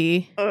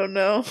OTP? Oh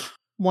no.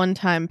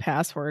 One-time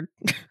password.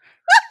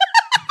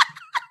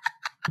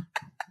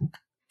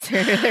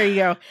 So there you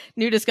go.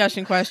 New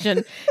discussion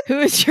question. Who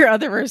is your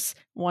Otherverse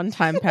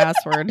one-time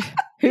password?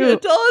 Who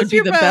tell us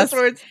your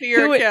passwords to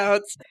your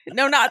accounts.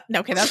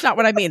 Okay, that's not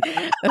what I mean.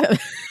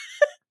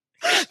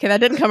 Okay, that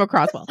didn't come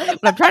across well. But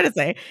I'm trying to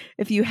say,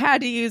 if you had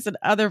to use an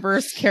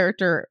Otherverse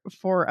character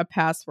for a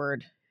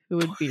password, who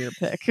would be your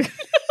pick?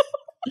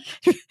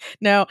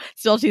 No,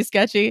 still too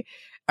sketchy.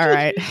 All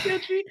right.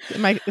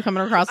 Am I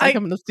coming across like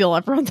I'm going to steal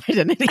everyone's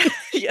identity?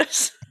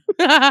 Yes.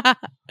 Okay,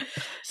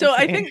 So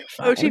I think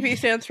fine. OTP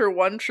stands for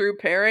one true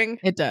pairing.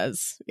 It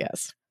does,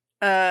 yes.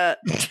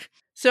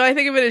 So I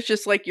think of it as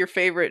just like your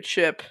favorite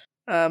ship.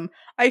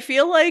 I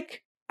feel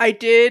like I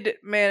did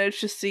manage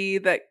to see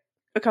that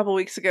a couple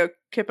weeks ago,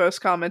 Kippos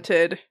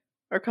commented,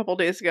 or a couple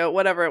days ago,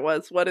 whatever it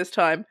was, what is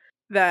time,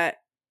 that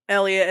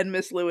Elliot and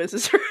Miss Lewis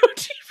is her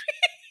OTP,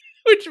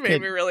 which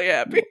made me really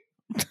happy.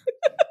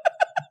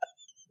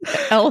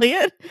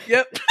 Elliot?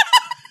 Yep.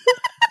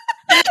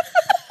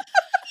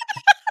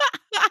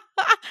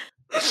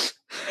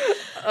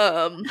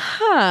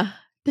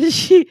 Did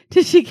she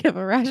give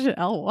a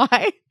rationale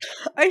why?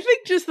 I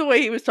think just the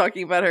way he was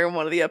talking about her in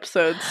one of the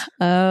episodes.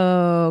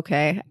 Oh,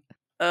 okay.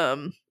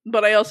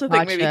 But I also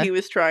think maybe Gotcha. he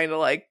was trying to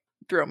like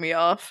throw me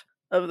off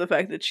of the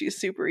fact that she's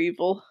super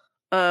evil.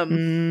 But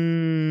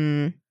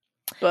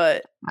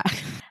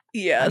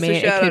yeah, I mean, so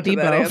shout out to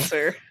that both.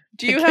 answer.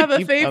 Do It you could have a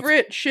be both.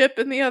 favorite ship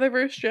in the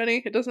Otherverse,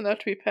 Jenny? It doesn't have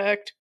to be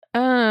packed.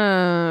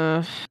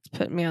 It's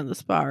putting me on the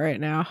spot right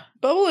now.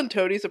 Bubble and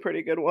Toadie's a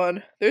pretty good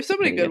one. There's so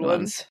many Pretty good good one.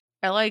 ones.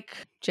 I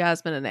like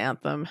Jasmine and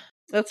Anthem.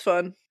 That's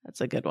fun.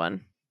 That's a good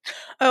one.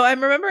 Oh, I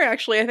remember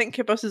actually, I think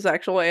Kippos's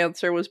actual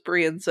answer was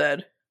Bree and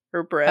Zed.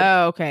 Or Bread.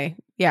 Oh, okay.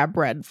 Yeah,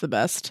 Bread's the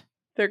best.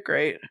 They're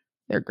great.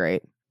 They're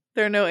great.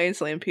 They're no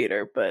Ainsley and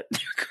Peter, but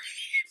they're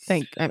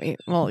great.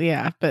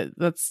 Yeah, but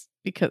that's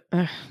because...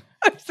 I'm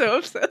so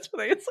obsessed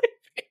with Ainsley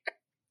and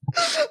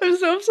Peter. I'm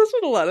so obsessed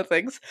with a lot of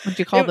things. Would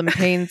you call them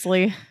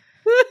Painsley?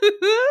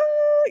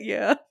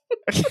 Yeah.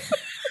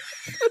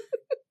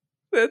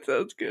 That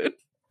sounds good.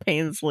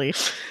 Painsley.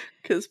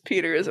 Because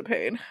Peter is a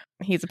pain.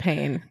 He's a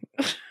pain.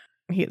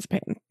 He is a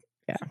pain.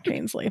 Yeah,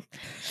 Painsley.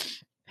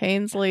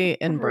 Painsley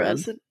and Bread.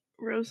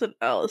 Rose and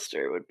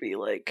Alistair would be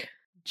like...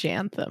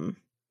 Jantham.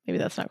 Maybe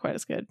that's not quite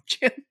as good.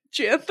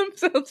 Jantham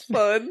sounds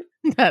fun.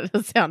 That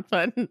does sound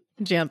fun.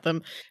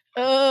 Jantham.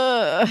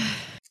 Yeah,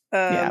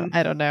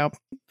 I don't know.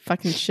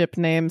 Fucking ship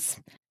names.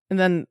 And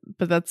then,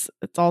 but it's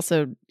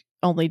also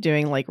only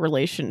doing like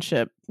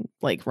relationship,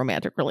 like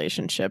romantic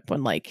relationship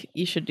when like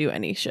you should do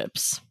any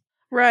ships.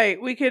 Right.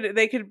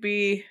 They could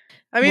be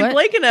I mean, What?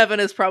 Blake and Evan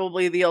is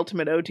probably the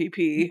ultimate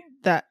OTP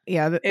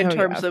in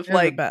terms of they're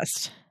like the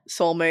best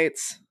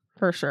soulmates.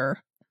 for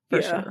sure,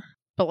 Yeah.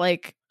 But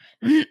like,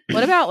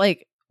 what about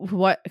like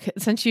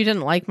since you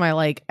didn't like my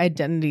like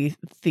identity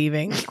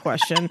thieving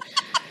question,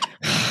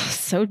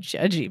 so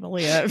judgy,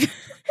 Malia.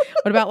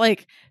 What about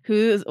like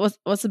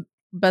what's the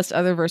best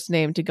Otherverse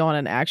name to go on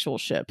an actual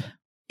ship?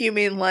 You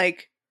mean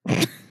like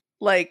pick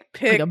Like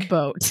a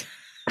boat?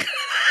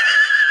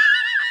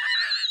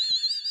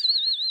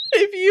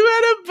 If you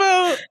had a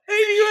boat and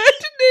you had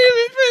to name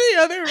it for the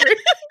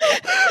Otherverse,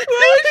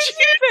 what would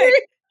you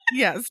pick?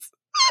 Yes,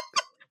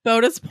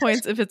 bonus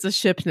points if it's a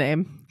ship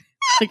name,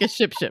 like a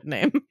ship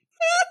name.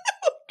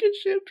 Like a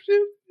ship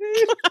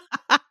name.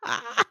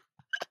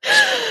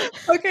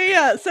 Okay,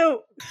 yeah.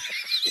 So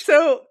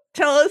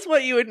tell us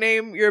what you would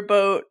name your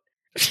boat.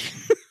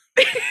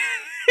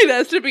 It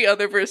has to be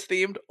Otherverse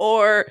themed,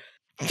 or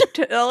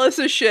tell us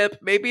a ship.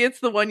 Maybe it's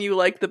the one you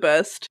like the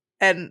best,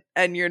 and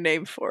your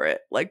name for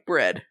it, like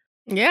bread.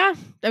 Yeah,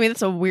 I mean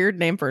that's a weird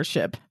name for a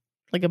ship,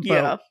 like a boat.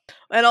 Yeah,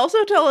 and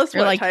also tell us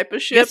what like, type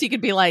of ship. Yes, you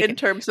could be like in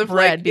terms of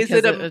bread like, because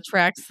is it it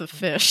attracts the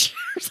fish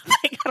or something.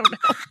 I don't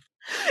know.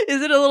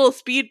 Is it a little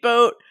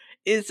speedboat?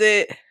 Is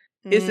it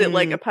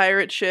like a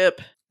pirate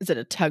ship? Is it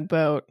a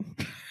tugboat?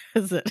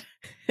 Is it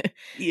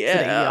yeah,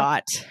 is it a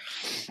yacht?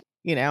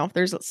 You know,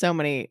 there's so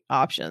many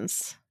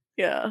options.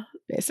 Yeah,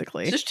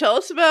 basically. Just tell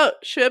us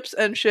about ships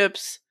and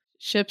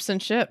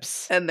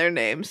their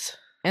names.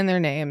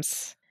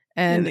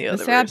 And the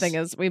sad thing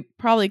is, we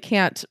probably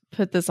can't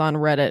put this on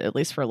Reddit, at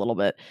least for a little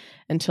bit,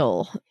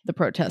 until the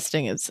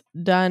protesting is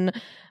done.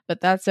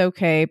 But that's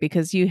okay,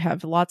 because you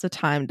have lots of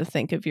time to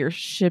think of your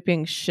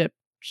shipping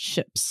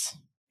ships.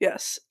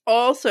 Yes.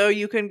 Also,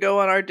 you can go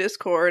on our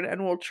Discord,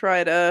 and we'll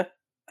try to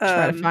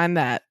find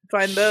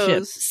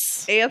those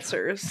ships.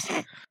 answers.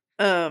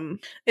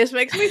 This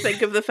makes me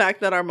think of the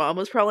fact that our mom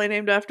was probably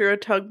named after a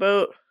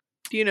tugboat.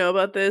 Do you know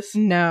about this?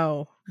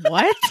 No.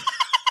 What?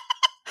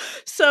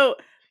 So,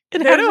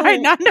 and how do I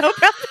not know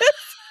about this?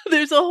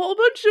 There's a whole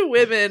bunch of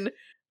women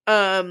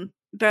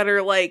that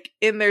are like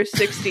in their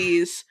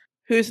 60s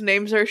whose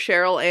names are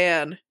Cheryl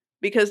Ann,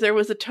 because there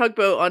was a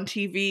tugboat on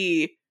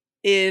TV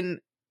in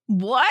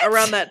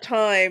around that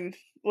time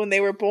when they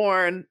were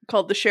born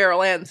called the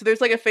Cheryl Ann. So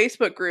there's like a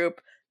Facebook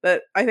group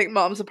that I think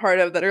Mom's a part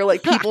of that are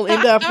like people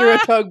named after a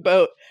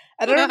tugboat.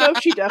 And I don't know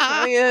if she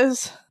definitely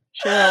is.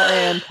 Cheryl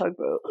Ann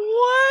tugboat.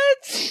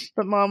 What?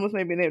 But Mom was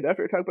maybe named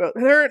after a tugboat.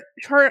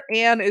 Her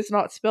Ann is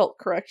not spelt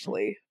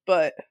correctly,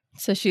 but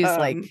so she's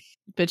like,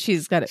 but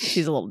she's a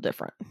little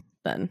different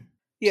then.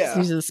 Yeah,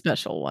 she's a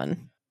special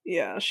one.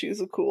 Yeah,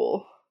 she's a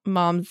cool.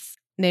 Mom's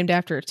named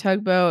after a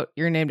tugboat.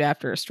 You're named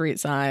after a street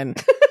sign.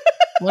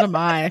 What am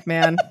I,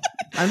 man?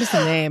 I'm just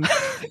a name.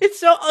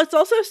 It's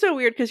also so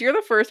weird because you're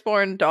the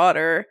firstborn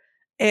daughter,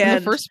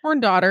 and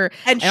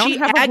and she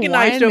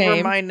agonized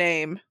over my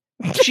name.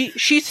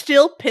 She's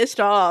still pissed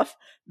off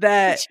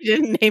that she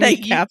didn't name me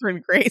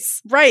Catherine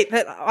Grace. Right,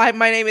 that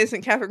my name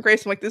isn't Catherine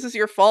Grace. I'm like, this is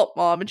your fault,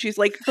 Mom. And she's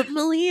like, but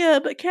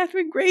Malia, but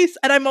Catherine Grace.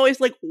 And I'm always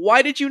like,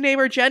 why did you name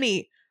her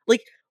Jenny?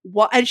 Like,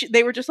 what? And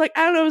they were just like,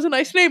 I don't know, it was a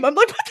nice name. I'm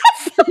like, what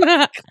the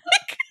fuck?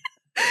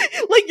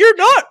 Like, you're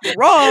not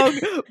wrong,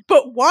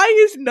 but why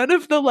is none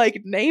of the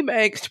like name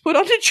angst put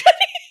onto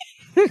Jenny?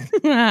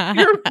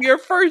 your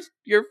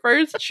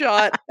first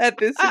shot at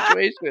this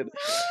situation.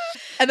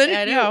 And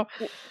then you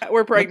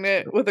were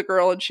pregnant with a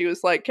girl, and she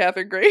was like,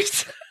 Catherine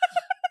Grace.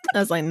 I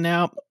was like,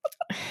 no.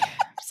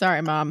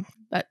 Sorry, Mom.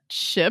 That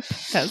ship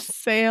has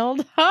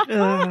sailed.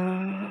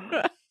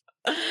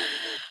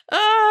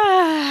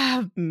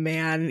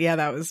 Man. Yeah,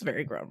 that was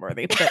very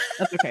grown-worthy, but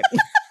that's okay.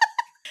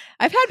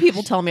 I've had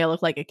people tell me I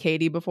look like a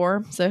Katie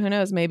before, so who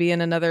knows? Maybe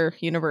in another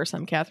universe,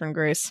 I'm Catherine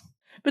Grace.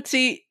 But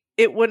see,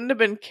 it wouldn't have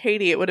been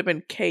Katie, it would have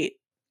been Kate.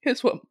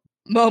 Is what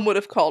Mom would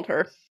have called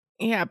her.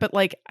 Yeah, but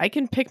like, I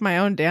can pick my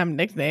own damn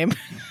nickname.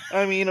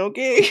 I mean,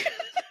 okay.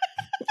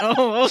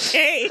 Oh,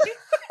 okay.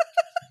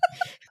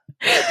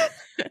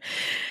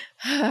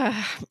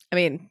 I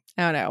mean,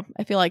 I don't know.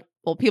 I feel like,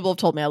 well, people have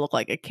told me I look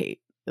like a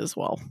Kate as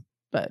well,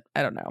 but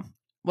I don't know.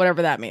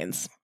 Whatever that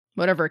means.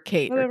 Whatever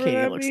Kate or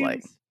Katie looks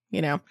like,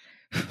 you know?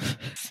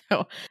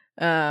 So,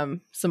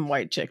 some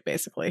white chick,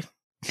 basically.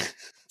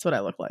 That's what I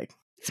look like.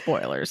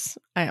 Spoilers.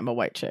 I am a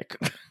white chick.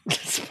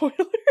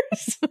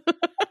 Spoilers.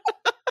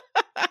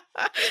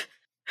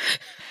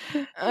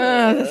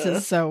 This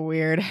is so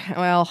weird.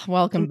 Well,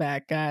 welcome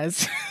back,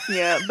 guys.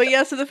 Yeah, but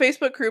yeah, so the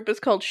Facebook group is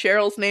called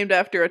Cheryl's Named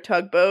After a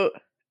Tugboat,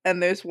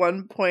 and there's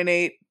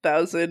 1.8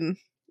 thousand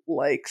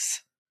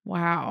likes.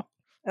 Wow.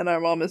 And our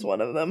mom is one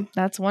of them.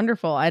 That's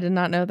wonderful. I did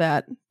not know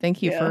that.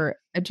 Thank you for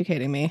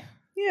educating me.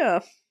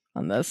 Yeah.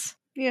 On this.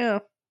 Yeah.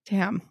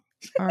 Damn.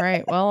 All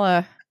right.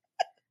 Well,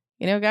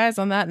 guys,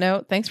 on that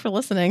note, thanks for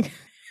listening.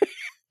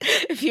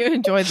 If you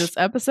enjoyed this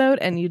episode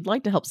and you'd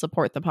like to help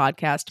support the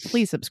podcast,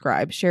 please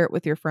subscribe, share it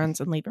with your friends,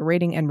 and leave a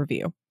rating and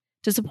review.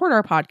 To support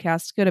our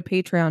podcast, go to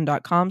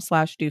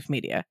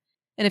patreon.com/doofmedia.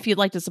 And if you'd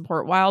like to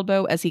support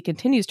Wildbow as he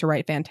continues to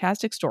write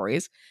fantastic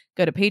stories,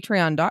 go to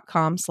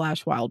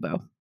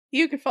patreon.com/wildbow.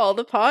 You can follow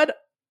the pod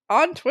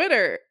on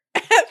Twitter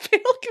at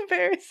Pale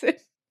Comparison,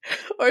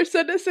 or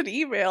send us an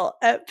email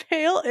at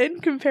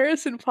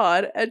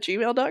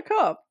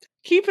paleincomparisonpod@gmail.com.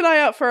 Keep an eye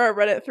out for our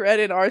Reddit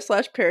thread in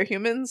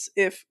r/parahumans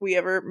if we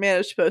ever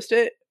manage to post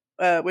it,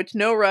 which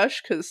no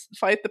rush, because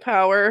fight the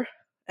power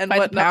and Fight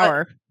whatnot. the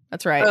power.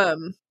 That's right.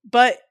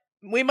 But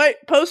we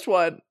might post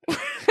one,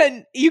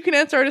 and you can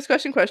answer our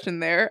discussion question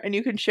there, and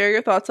you can share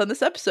your thoughts on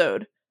this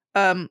episode.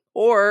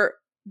 Or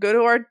go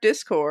to our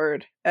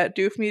Discord at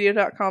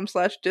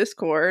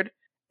doofmedia.com/discord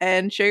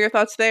and share your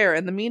thoughts there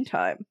in the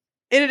meantime.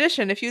 In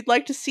addition, if you'd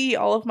like to see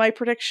all of my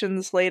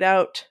predictions laid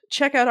out,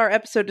 check out our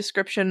episode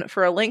description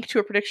for a link to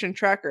a prediction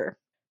tracker.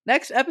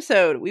 Next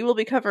episode, we will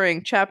be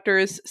covering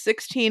chapters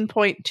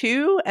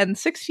 16.2 and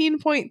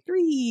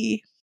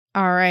 16.3.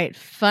 All right.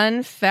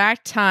 Fun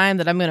fact time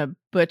that I'm going to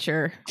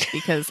butcher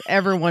because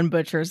everyone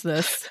butchers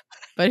this.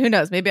 But who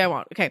knows? Maybe I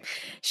won't. Okay.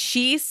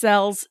 She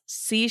sells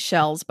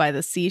seashells by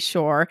the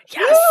seashore.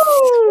 Yes!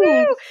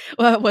 Woo!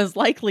 Well, it was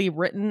likely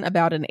written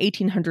about an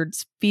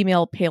 1800s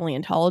female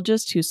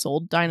paleontologist who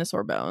sold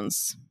dinosaur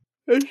bones.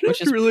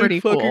 Which is really pretty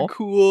fucking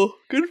cool.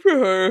 Good for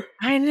her.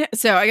 I know.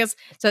 So I guess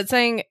it's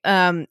saying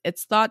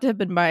it's thought to have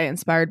been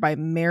inspired by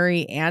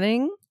Mary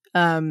Anning,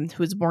 who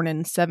was born in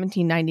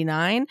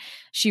 1799.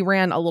 She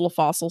ran a little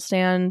fossil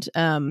stand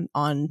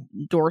on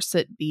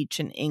Dorset Beach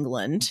in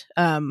England,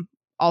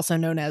 also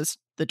known as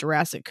the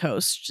Jurassic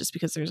Coast, just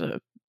because there's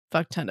a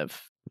fuck ton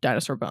of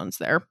dinosaur bones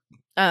there.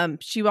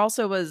 She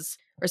also was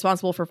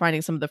responsible for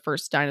finding some of the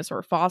first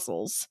dinosaur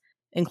fossils,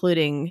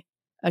 including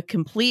a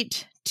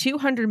complete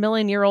 200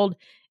 million year old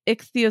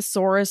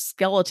Ichthyosaurus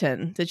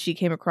skeleton that she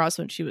came across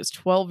when she was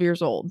 12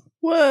 years old.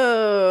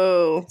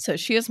 Whoa. So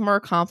she is more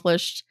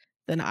accomplished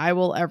than I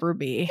will ever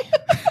be.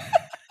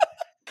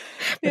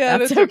 Yeah,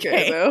 that's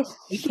okay though.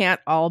 We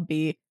can't all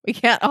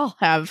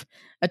have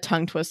a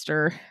tongue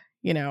twister,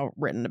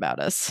 written about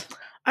us.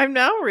 I'm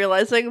now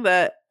realizing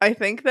that I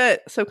think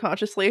that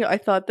subconsciously I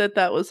thought that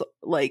that was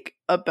like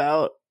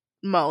about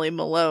Molly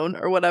Malone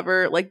or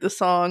whatever, like the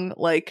song,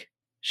 like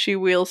she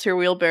wheels her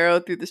wheelbarrow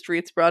through the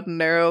streets broad and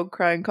narrow,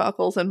 crying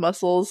cockles and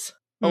mussels,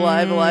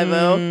 alive,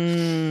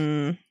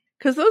 alive-o.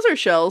 Because those are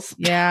shells.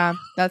 Yeah,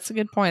 that's a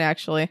good point,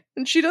 actually.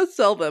 And she does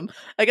sell them.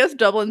 I guess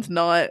Dublin's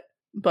not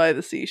by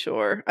the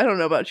seashore. I don't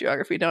know about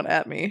geography. Don't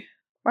at me.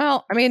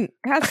 Well, I mean,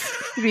 it has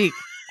to be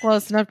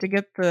close enough to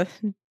get the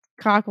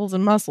cockles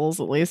and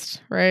mussels, at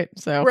least, right?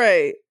 So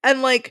right.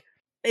 And like,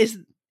 is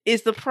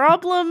the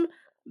problem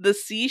the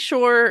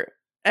seashore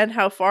and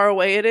how far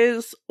away it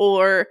is,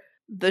 or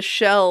the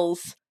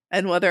shells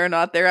and whether or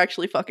not they're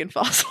actually fucking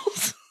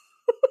fossils?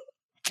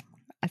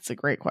 That's a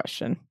great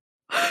question.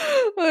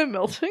 I'm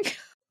melting.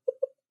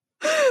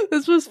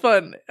 This was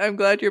fun. I'm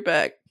glad you're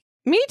back.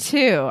 Me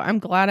too. I'm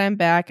glad I'm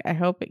back. I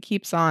hope it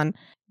keeps on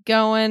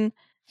going.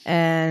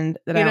 And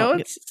that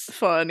it's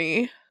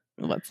funny.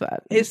 What's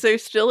that? Is there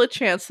still a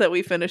chance that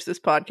we finish this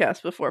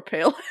podcast before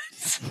Pale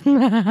ends?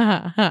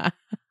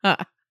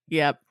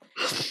 Yep.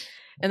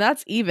 And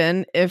that's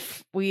even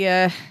if we,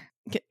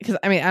 because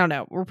I mean, I don't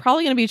know. We're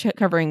probably going to be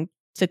covering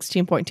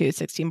 16.2,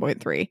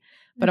 16.3.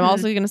 But I'm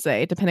also going to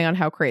say, depending on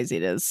how crazy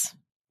it is,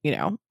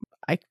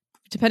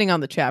 depending on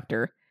the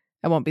chapter,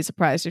 I won't be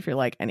surprised if you're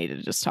like, I need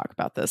to just talk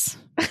about this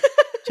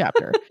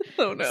chapter.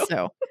 Oh no.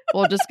 So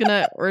we're just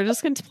gonna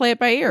play it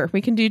by ear.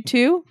 We can do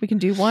 2, we can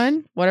do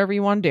 1, whatever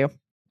you want to do.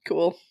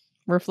 Cool.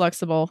 We're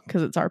flexible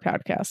because it's our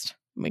podcast.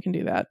 We can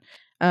do that.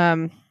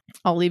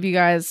 I'll leave you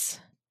guys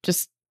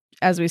just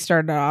as we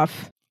started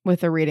off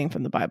with a reading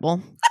from the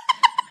Bible.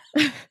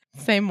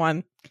 Same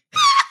one.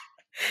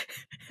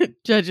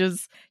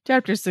 Judges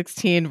chapter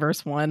 16,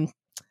 verse 1.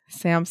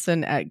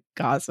 Samson at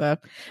Gaza.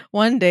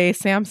 One day,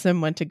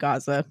 Samson went to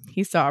Gaza.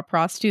 He saw a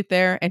prostitute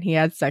there and he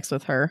had sex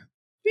with her.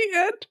 The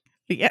end.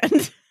 The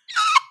end.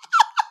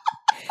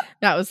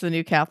 That was the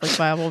New Catholic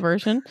Bible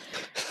version,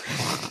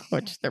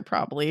 which they're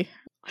probably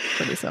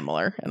pretty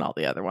similar in all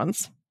the other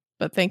ones.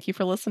 But thank you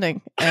for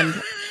listening. And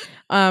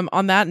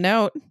on that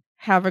note,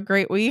 have a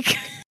great week.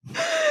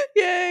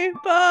 Yay.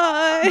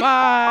 Bye.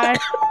 Bye.